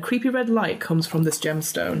 and a creepy red light comes from this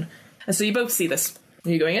gemstone. And so you both see this. Are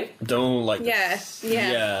you going in? Don't like Yeah. this.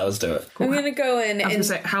 Yeah. Yeah, let's do it. I'm gonna go in I was and going to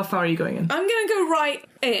say, how far are you going in? I'm gonna go right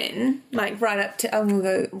in, like right up to. I'm gonna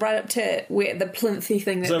go right up to where the plinthy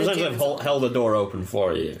thing that So the essentially gems I've on. held the door open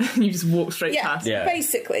for you. You just walk straight Yeah, past. Yeah.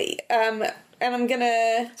 basically. And I'm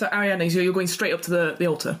gonna. So Ariana, so you're going straight up to the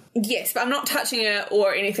altar. Yes, but I'm not touching it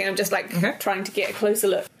or anything. I'm just like Okay. trying to get a closer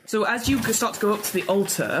look. So as you start to go up to the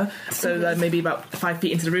altar, so that maybe about 5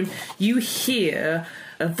 feet into the room, you hear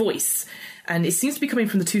a voice, and it seems to be coming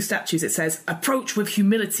from the two statues. It says, "Approach with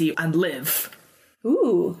humility and live."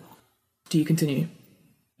 Ooh. Do you continue?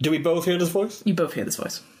 Do we both hear this voice? You both hear this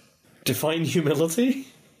voice. Define humility?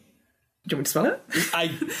 Do you want me to spell it?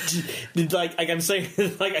 I can say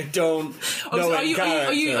like I don't know so it in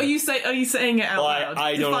character. are you saying it out Well, loud?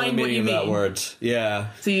 I don't know the Define what meaning you of that mean. word. Yeah.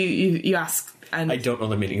 So you ask, and I don't know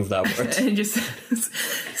the meaning of that word.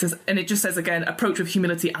 and it just says again, "Approach with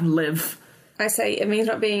humility and live." I say it means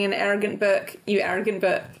not being an arrogant Burke. You arrogant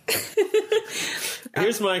Burke.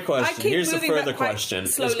 Here's my I question. keep Here's the moving that further quite question.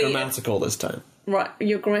 It's slowly. grammatical this time. Right,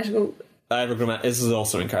 your grammatical. I have a This is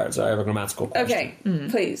also in character. I have a grammatical question. Okay,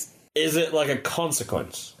 please. Is it like a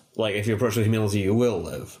consequence? Like, if you approach with humility, you will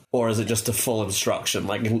live? Or is it just a full instruction?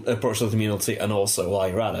 Like, approach with humility and also, while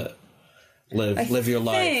you're at it, live your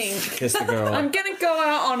life, think kiss the girl, I'm gonna go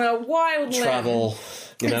out on a wild limb travel,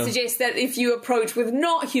 you and know? suggest that if you approach with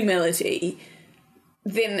not humility,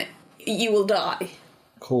 then you will die.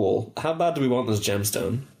 Cool. How bad do we want this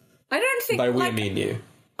gemstone? I don't think. By we, I like, mean you.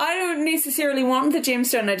 I don't necessarily want the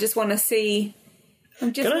gemstone. I just want to see.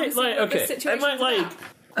 I'm just. Can I, wanna see like, what the okay, I situation's might, like, about.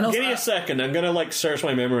 And also, give me a second. I'm gonna, like, search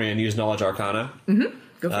my memory and use Knowledge Arcana. go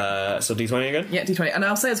for it. So D20 again? Yeah, D20. And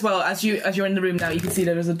I'll say as well, as you're in the room now, you can see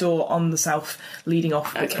there is a door on the south leading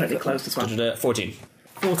off. It's currently closed as well. 14.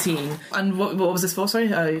 14. And what was this for?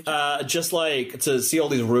 Sorry. Just, like, to see all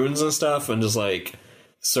these runes and stuff and just, like,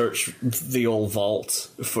 search the old vault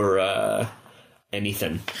for,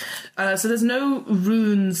 anything. So there's no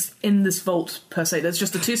runes in this vault per se. There's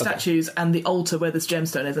just the two statues and the altar where this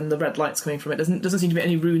gemstone is, and the red light's coming from it. Doesn't seem to be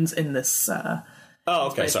any runes in this. Oh,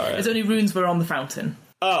 okay, place. sorry. There's only runes were on the fountain.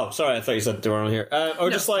 Oh, sorry, I thought you said they were on here. Or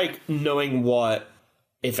just, like, knowing what,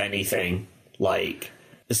 if anything, like...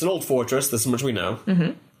 It's an old fortress, this is much we know.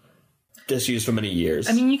 Mm-hmm. Disused for many years.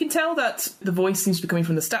 I mean, you can tell that the voice seems to be coming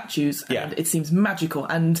from the statues, and Yeah. it seems magical.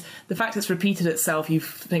 And the fact it's repeated itself, you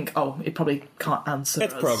think, oh, it probably can't answer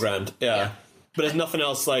It's us. programmed, yeah. But there's nothing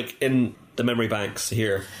else, like, in the memory banks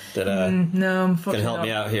here that No, unfortunately can help not.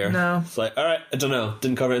 me out here. No. It's like, alright, I don't know.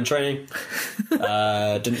 Didn't cover it in training.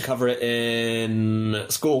 Didn't cover it in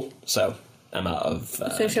school. So, I'm out of...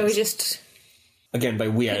 So shall we just? Again, by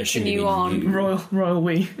we, I assume you Continue mean on. you. Royal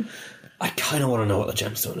we. I kind of want to know what the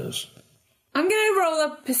gemstone is. I'm gonna roll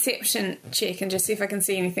a perception check and just see if I can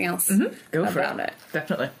see anything else Go for about it.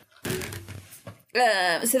 Definitely.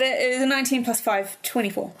 So that is a 19 plus 5,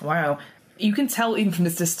 24. Wow. You can tell even from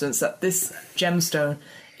this distance that this gemstone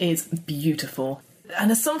is beautiful. And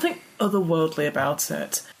there's something otherworldly about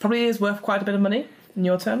it. Probably is worth quite a bit of money in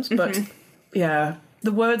your terms, but yeah,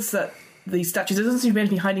 the words that the statues, there doesn't seem to be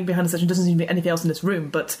anything hiding behind the statue, doesn't seem to be anything else in this room,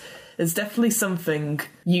 but there's definitely something,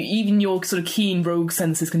 even your sort of keen rogue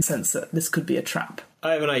senses can sense that this could be a trap.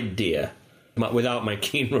 I have an idea. Without my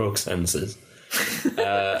keen rogue senses.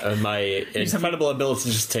 And my incredible ability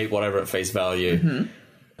to just take whatever at face value.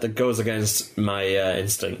 that goes against my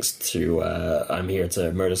instincts to I'm here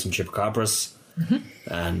to murder some chupacabras,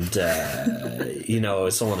 and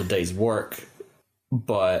it's all in a day's work,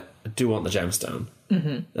 but I do want the gemstone.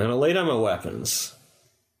 And I lay down my weapons.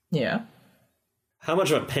 Yeah. How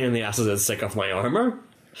much of a pain in the ass is it to take off my armor?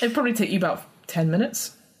 It'd probably take you about 10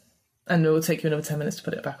 minutes. And it will take you another 10 minutes to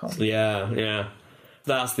put it back on. Yeah.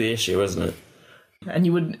 That's the issue, isn't it? And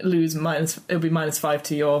you would lose it would be -5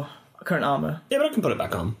 to your current armor. Yeah, but I can put it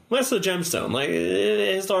back on. Where's the gemstone? Like,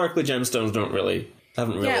 historically, gemstones haven't really Yeah,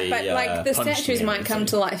 but like the punched statues me or might come anything.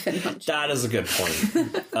 to life and punch. That is a good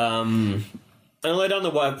point. I lay down the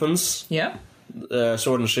weapons, Yeah.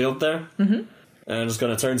 sword and shield there. And I'm just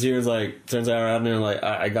going to turn to you and turns out around and like,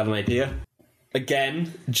 I got an idea.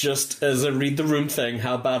 Again, just as a read the room thing,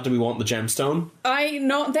 how bad do we want the gemstone?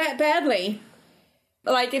 Not that badly.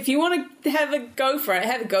 Like, if you want to have a go for it,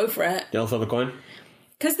 have a go for it. You'll flip a coin?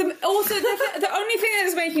 Because the only thing that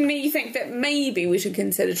is making me think that maybe we should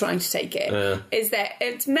consider trying to take it is that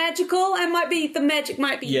it's magical and the magic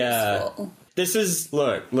might be useful. This is,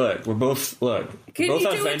 look, we're both, Can both you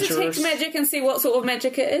do a adventurers. detect magic and see what sort of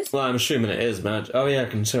magic it is? Well, I'm assuming it is magic. Oh yeah, I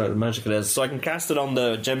can see what magic it is. So I can cast it on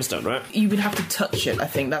the gemstone, right? You would have to touch it, I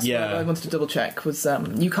think. That's what Yeah. I wanted to double check. Was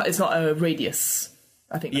you can't, it's not a radius.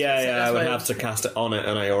 I think. I would have to cast it on it,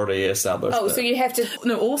 and I already established Oh, it. so you have to...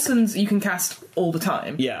 No, Orsons you can cast all the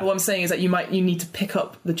time. Yeah. But what I'm saying is that you need to pick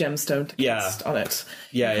up the gemstone to cast on it.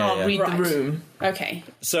 Yeah, you can't yeah. read Right. the room. Okay.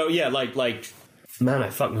 So yeah, like, man, I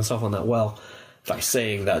fucked myself on that well by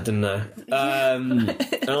saying that, didn't I? And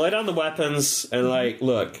I lay down the weapons and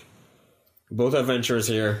look, both adventurers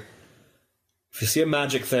here. If you see a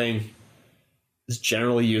magic thing, it's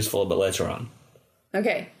generally useful a bit later on.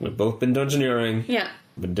 Okay. We've both been dungeoneering. Yeah.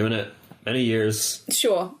 Been doing it many years.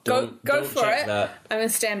 Sure. Go Don't for check it. that. I'm going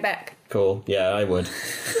to stand back. Cool. Yeah, I would.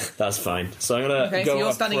 That's fine. So I'm gonna Okay, go so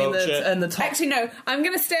you're standing approach it. in the top, Actually, no. I'm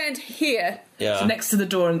going to stand here Yeah. next to the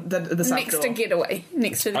door, and the south next door. to Getaway.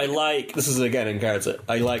 Next to the... I like, this is again in cards,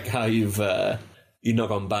 I like how you've not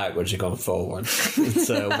gone backwards, you've gone forward.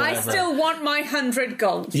 So I whatever. still want my 100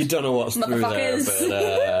 gold. You don't know what's through there,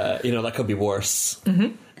 Motherfuckers. but that could be worse.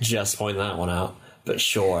 Just point that one out. But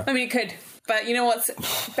sure. I mean, it could. But you know what's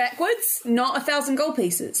backwards? Not 1,000 gold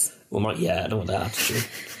pieces. Well, I don't want that to do.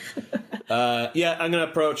 I'm gonna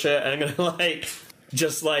approach it, and I'm gonna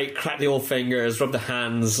just crack the old fingers, rub the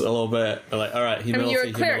hands a little bit. I'm like, all right, I humility. mean, you're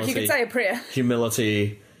a cleric. You could say a prayer.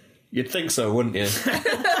 Humility. You'd think so, wouldn't you?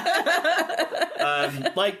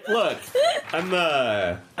 Look, I'm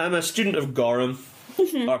a student of Gorum.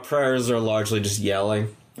 Our prayers are largely just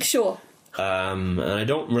yelling. Sure. And I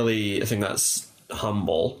don't really think that's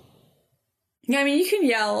humble. Yeah, I mean, you can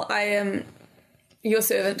yell, I am your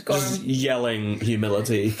servant, Just Gorum. yelling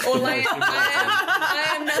humility. Or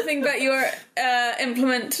I am nothing but your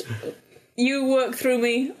implement. You work through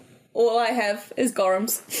me. All I have is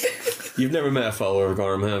Gorums. You've never met a follower of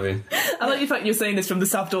Gorum, have you? I like the fact you're saying this from the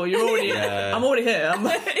south door. You're already. Yeah. I'm already here.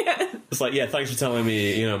 It's like, thanks for telling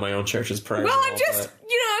me, my own church's prayers. Well, and I'm all, just,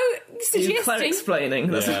 You're suggesting. cleric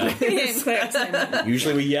explaining. That's Yeah. what it is. Yeah, cleric explaining. but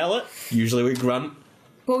Usually we yell it, usually we grunt.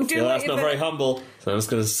 Well, do Yeah, that's not whatever- very humble. So I'm just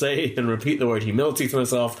going to say and repeat the word humility to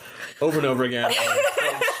myself over and over again.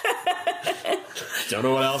 Don't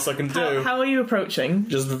know what else I can do. How are you approaching?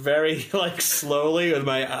 Just very, slowly with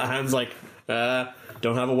my hands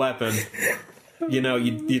don't have a weapon.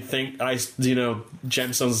 You'd think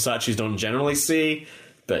gemstones and statues don't generally see,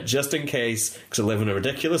 but just in case, because I live in a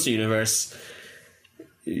ridiculous universe,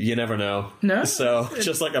 you never know. No? So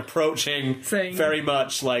just approaching, Saying- very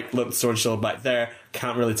much look, sword shield back there.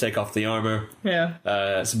 Can't really take off the armor. Yeah.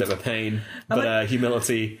 It's a bit of a pain, but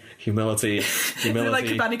humility. Like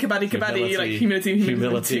kabaddi, like humility.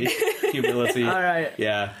 humility. All right.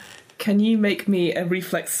 Yeah. Can you make me a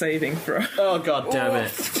reflex saving throw? Oh god damn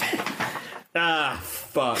it!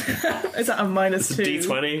 Fuck. Is that a -2?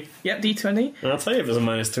 D20. Yep, D20. I'll tell you if there's a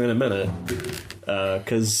 -2 in a minute.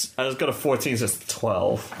 Because I just got a 14, so it's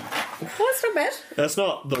 12. Well, that's not bad. That's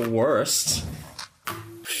not the worst.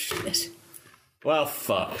 Shit. Well,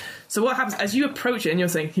 fuck. So what happens as you approach it and you're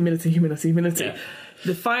saying humility, Yeah.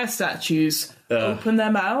 the fire statues open their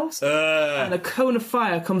mouths and a cone of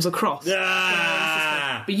fire comes across.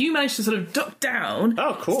 Ah! But you manage to sort of duck down,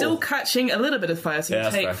 Oh, cool. still catching a little bit of fire, so Yeah, you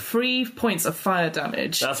that's take fair. 3 points of fire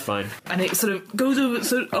damage. That's fine. And it sort of goes over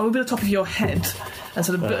the top of your head and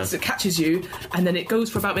sort of so it catches you, and then it goes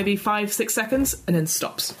for about maybe 5-6 seconds and then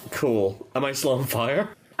stops. Cool. Am I still on fire?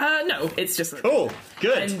 No, it's just Cool.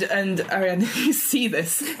 Good. And Ariane, you see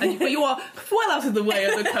this, but you are well out of the way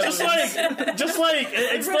of the cone. It's not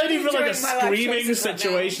really even a enjoying my life screaming choices right now.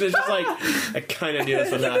 situation. It's just I kind of knew this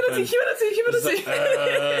would happen. Humility.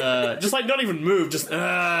 Just like not even move, just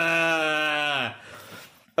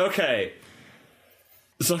okay.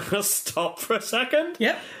 So I'm gonna stop for a second.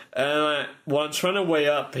 Yep. And what I'm trying to weigh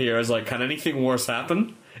up here is like, can anything worse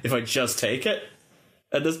happen if I just take it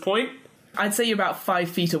at this point? I'd say you're about 5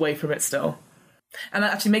 feet away from it still. And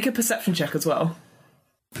actually make a perception check as well.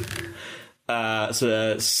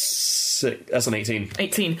 So that's an 18.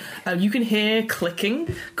 18. You can hear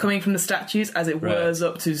clicking coming from the statues as it whirs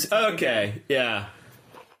up to... Okay, yeah.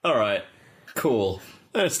 Alright, cool.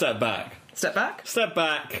 I'm gonna step back. Step back? Step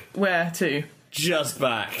back. Where to? Just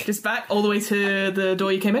back. Just back all the way to the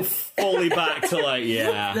door you came in? Fully back to like,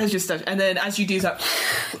 yeah. There's your statue. And then as you do that,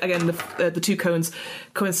 again, the two cones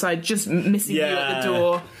coincide, just missing you at the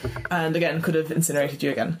door, and again, could have incinerated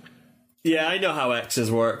you again. Yeah, I know how X's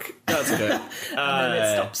work. That's good. And then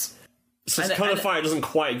it stops. So cone of fire doesn't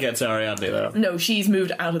quite get to Ariadne, though. No, she's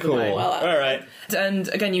moved out of the way. Cool. Alright. And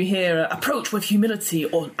again, you hear, approach with humility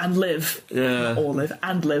and live. Yeah. Or live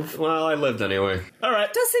and live. Well, I lived anyway. Alright.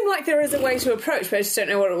 It does seem like there is a way to approach, but I just don't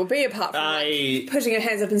know what it will be apart from like, putting your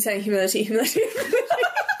hands up and saying humility, humility, humility.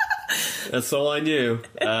 That's all I knew.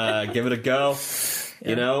 Give it a go. Yeah.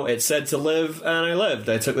 You know, it said to live, and I lived.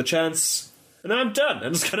 I took the chance. And I'm done.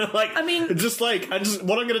 I'm just kind of like, what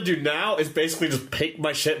I'm going to do now is basically just pick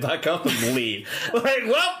my shit back up and leave. Like,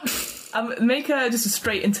 well. Make just a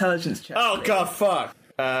straight intelligence check. Oh, God, fuck.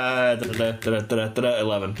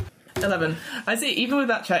 11. 11. I say, even with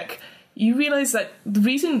that check, you realise that the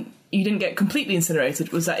reason you didn't get completely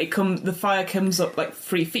incinerated was that the fire comes up like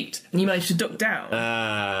 3 feet, and you managed to duck down,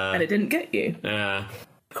 and it didn't get you.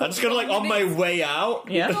 I'm just gonna, like, on my way out,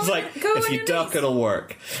 it's like, if you duck, it'll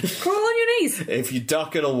work. Crawl on your knees. If you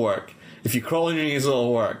duck, it'll work. If you crawl on your knees,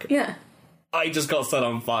 it'll work. Yeah. I just got set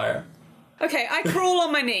on fire. Okay, I crawl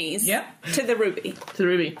on my knees. To the ruby. To the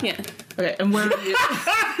ruby. Yeah. Okay, and where are you?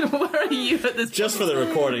 Where are you at this Just for the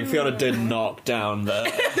recording, Fiona did knock down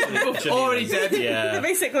the... already dead. Yeah. So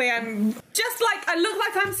basically, I'm just like, I look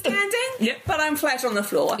like I'm standing, but I'm flat on the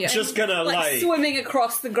floor. Yeah. Just gonna, like... swimming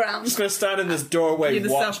across the ground. Just gonna stand in this doorway,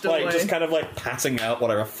 the watch, like, doorway. just kind of, like, patting out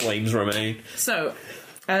whatever flames remain. So,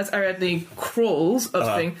 as Ariadne crawls up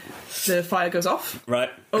the thing, the fire goes off. Right.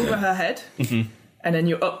 Over her head. Mm-hmm. And then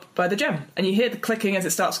you're up by the gem. And you hear the clicking as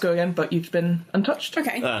it starts to go again, but you've been untouched.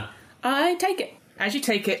 Okay. I take it. As you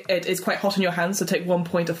take it, it is quite hot in your hands, so take 1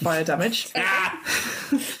 point of fire damage.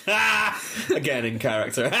 Again in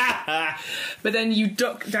character. But then you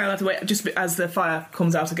duck down out of the way just as the fire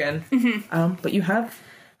comes out again. Mm-hmm. But you have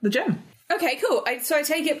the gem. Okay, cool. So I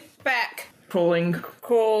take it back. Crawling.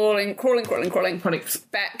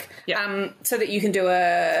 Back. Yeah. So that you can do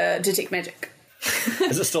a detect magic.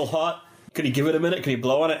 Is it still hot? Can you give it a minute? Can you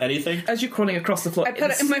blow on it? Anything? As you're crawling across the floor... I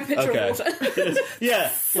put it in my pitcher of water. Yeah,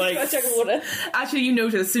 like... A jug of water. Actually, you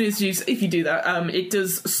notice as soon as if you do that, it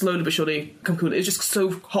does slowly but surely come cool. It's just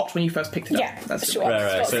so hot when you first picked it up. Yeah, That's sure.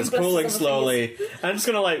 Right. So it's cooling slowly. I'm just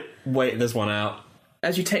gonna, like, wait this one out.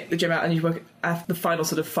 As you take the gem out and you work, after the final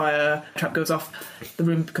sort of fire trap goes off, the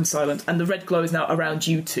room becomes silent, and the red glow is now around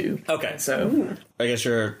you two. Okay. So... I guess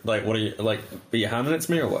you're, like, what are you, like, are you handing it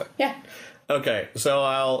to me or what? Yeah. Okay, so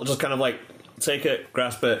I'll just kind of, like, take it,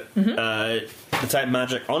 grasp it, detect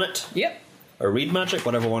magic on it. Yep. Or read magic,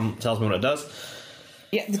 whatever one tells me what it does.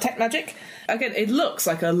 Yeah, detect magic. Again, it looks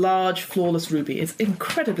like a large, flawless ruby. It's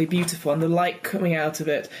incredibly beautiful, and the light coming out of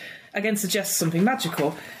it, again, suggests something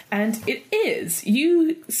magical. And it is.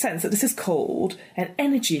 You sense that this is called an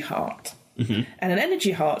energy heart. Mm-hmm. And an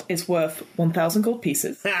energy heart is worth 1,000 gold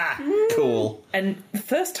pieces. Cool. And the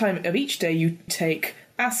first time of each day you take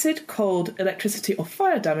acid, cold, electricity, or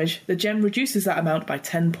fire damage, the gem reduces that amount by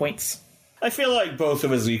 10 points. I feel like both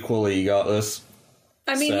of us equally got this.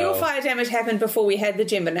 I mean, your fire damage happened before we had the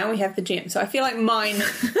gem, but now we have the gem, so I feel like mine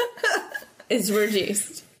is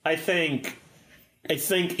reduced. I think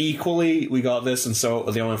equally we got this, and so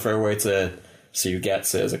the only fair way to see who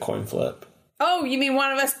gets it is a coin flip. Oh, you mean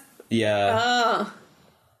one of us? Yeah.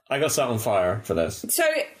 I got set on fire for this.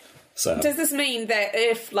 So does this mean that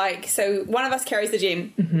if, like, so one of us carries the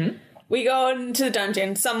gem, we go into the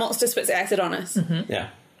dungeon, some monster spits acid on us. Yeah.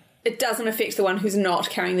 It doesn't affect the one who's not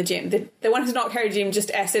carrying the gem. The one who's not carrying the gem just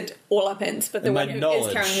acid all up ends, but the one who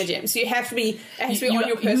is carrying the gem. So you have to be, on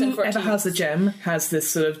your person for it. Whoever has the gem has this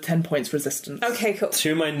sort of 10 points resistance. Okay, cool.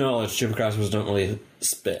 To my knowledge, supercrossers don't really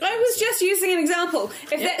spit. I was just using an example.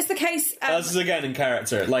 If that's the case... this is again in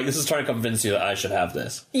character. Like, this is trying to convince you that I should have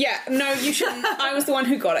this. Yeah, no, you shouldn't. I was the one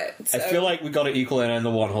who got it. So. I feel like we got it equally and I'm the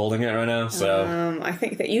one holding it right now, so... I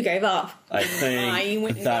think that you gave up. I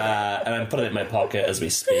think that... And I'm putting it in my pocket as we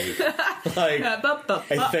speak. Like, I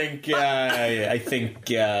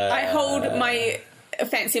think... I hold my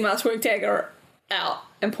fancy masterwork dagger out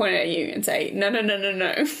and point it at you and say, no. You're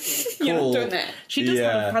not doing that. She does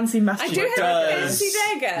have a fancy master. I do have a fancy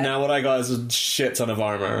dagger. Now what I got is a shit ton of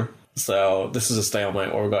armor. So this is a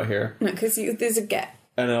stalemate what we got here. No, because there's a gap.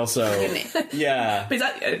 And also, yeah. But is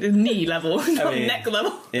that knee level, not neck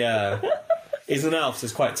level? Yeah. He's an elf, so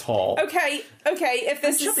he's quite tall. Okay, if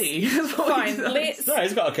this chubby. is fine, No,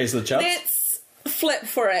 he's got a case of the chubs. let's flip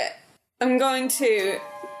for it. I'm going to...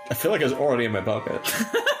 I feel like it's already in my pocket.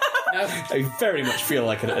 No. I very much feel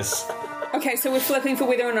like it is. Okay, so we're flipping for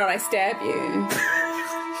whether or not I stab you.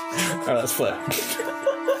 Alright, let's flip.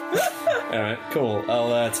 Alright, cool.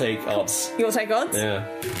 I'll take odds. You'll take odds? Yeah.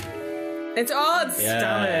 It's odds! Yeah.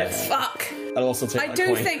 Damn it. Fuck. I'll also take I that do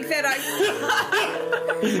coin. think that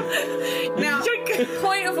Now,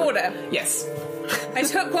 point of order. Yes. I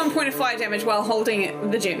took 1 point of fire damage while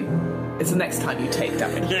holding the gem. It's the next time you take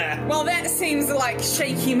damage. Yeah. Well, that seems like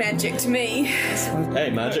shaky magic to me.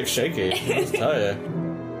 Hey, magic's shaky. I'll tell you.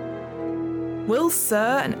 Will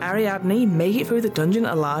Sir and Ariadne make it through the dungeon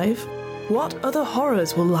alive? What other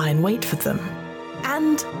horrors will lie in wait for them?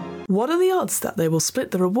 And what are the odds that they will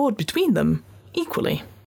split the reward between them equally?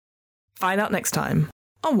 Find out next time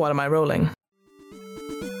on What Am I Rolling?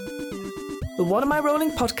 The What Am I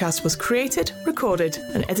Rolling podcast was created, recorded,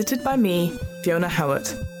 and edited by me, Fiona Howard.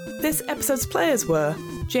 This episode's players were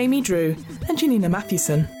Jamie Drew and Janina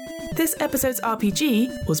Mathewson. This episode's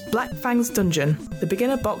RPG was Black Fang's Dungeon, the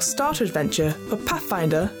beginner box starter adventure for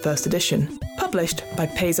Pathfinder 1st edition, published by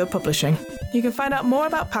Paizo Publishing. You can find out more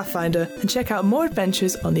about Pathfinder and check out more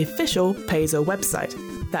adventures on the official Paizo website.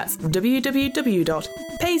 That's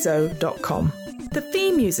www.paizo.com. The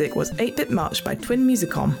theme music was 8-Bit March by Twin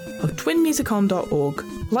Musicom of twinmusicom.org,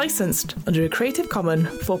 licensed under a Creative Commons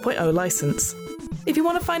 4.0 license. If you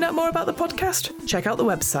want to find out more about the podcast, check out the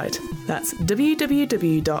website. That's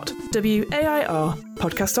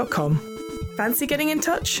www.wairpodcast.com. Fancy getting in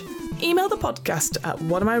touch? Email the podcast at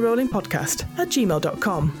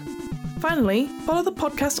whatamirollingpodcast@gmail.com. Finally, follow the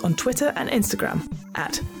podcast on Twitter and Instagram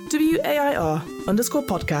at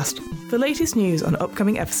WAIR_podcast for latest news on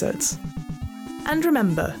upcoming episodes. And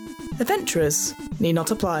remember, adventurers need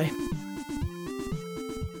not apply.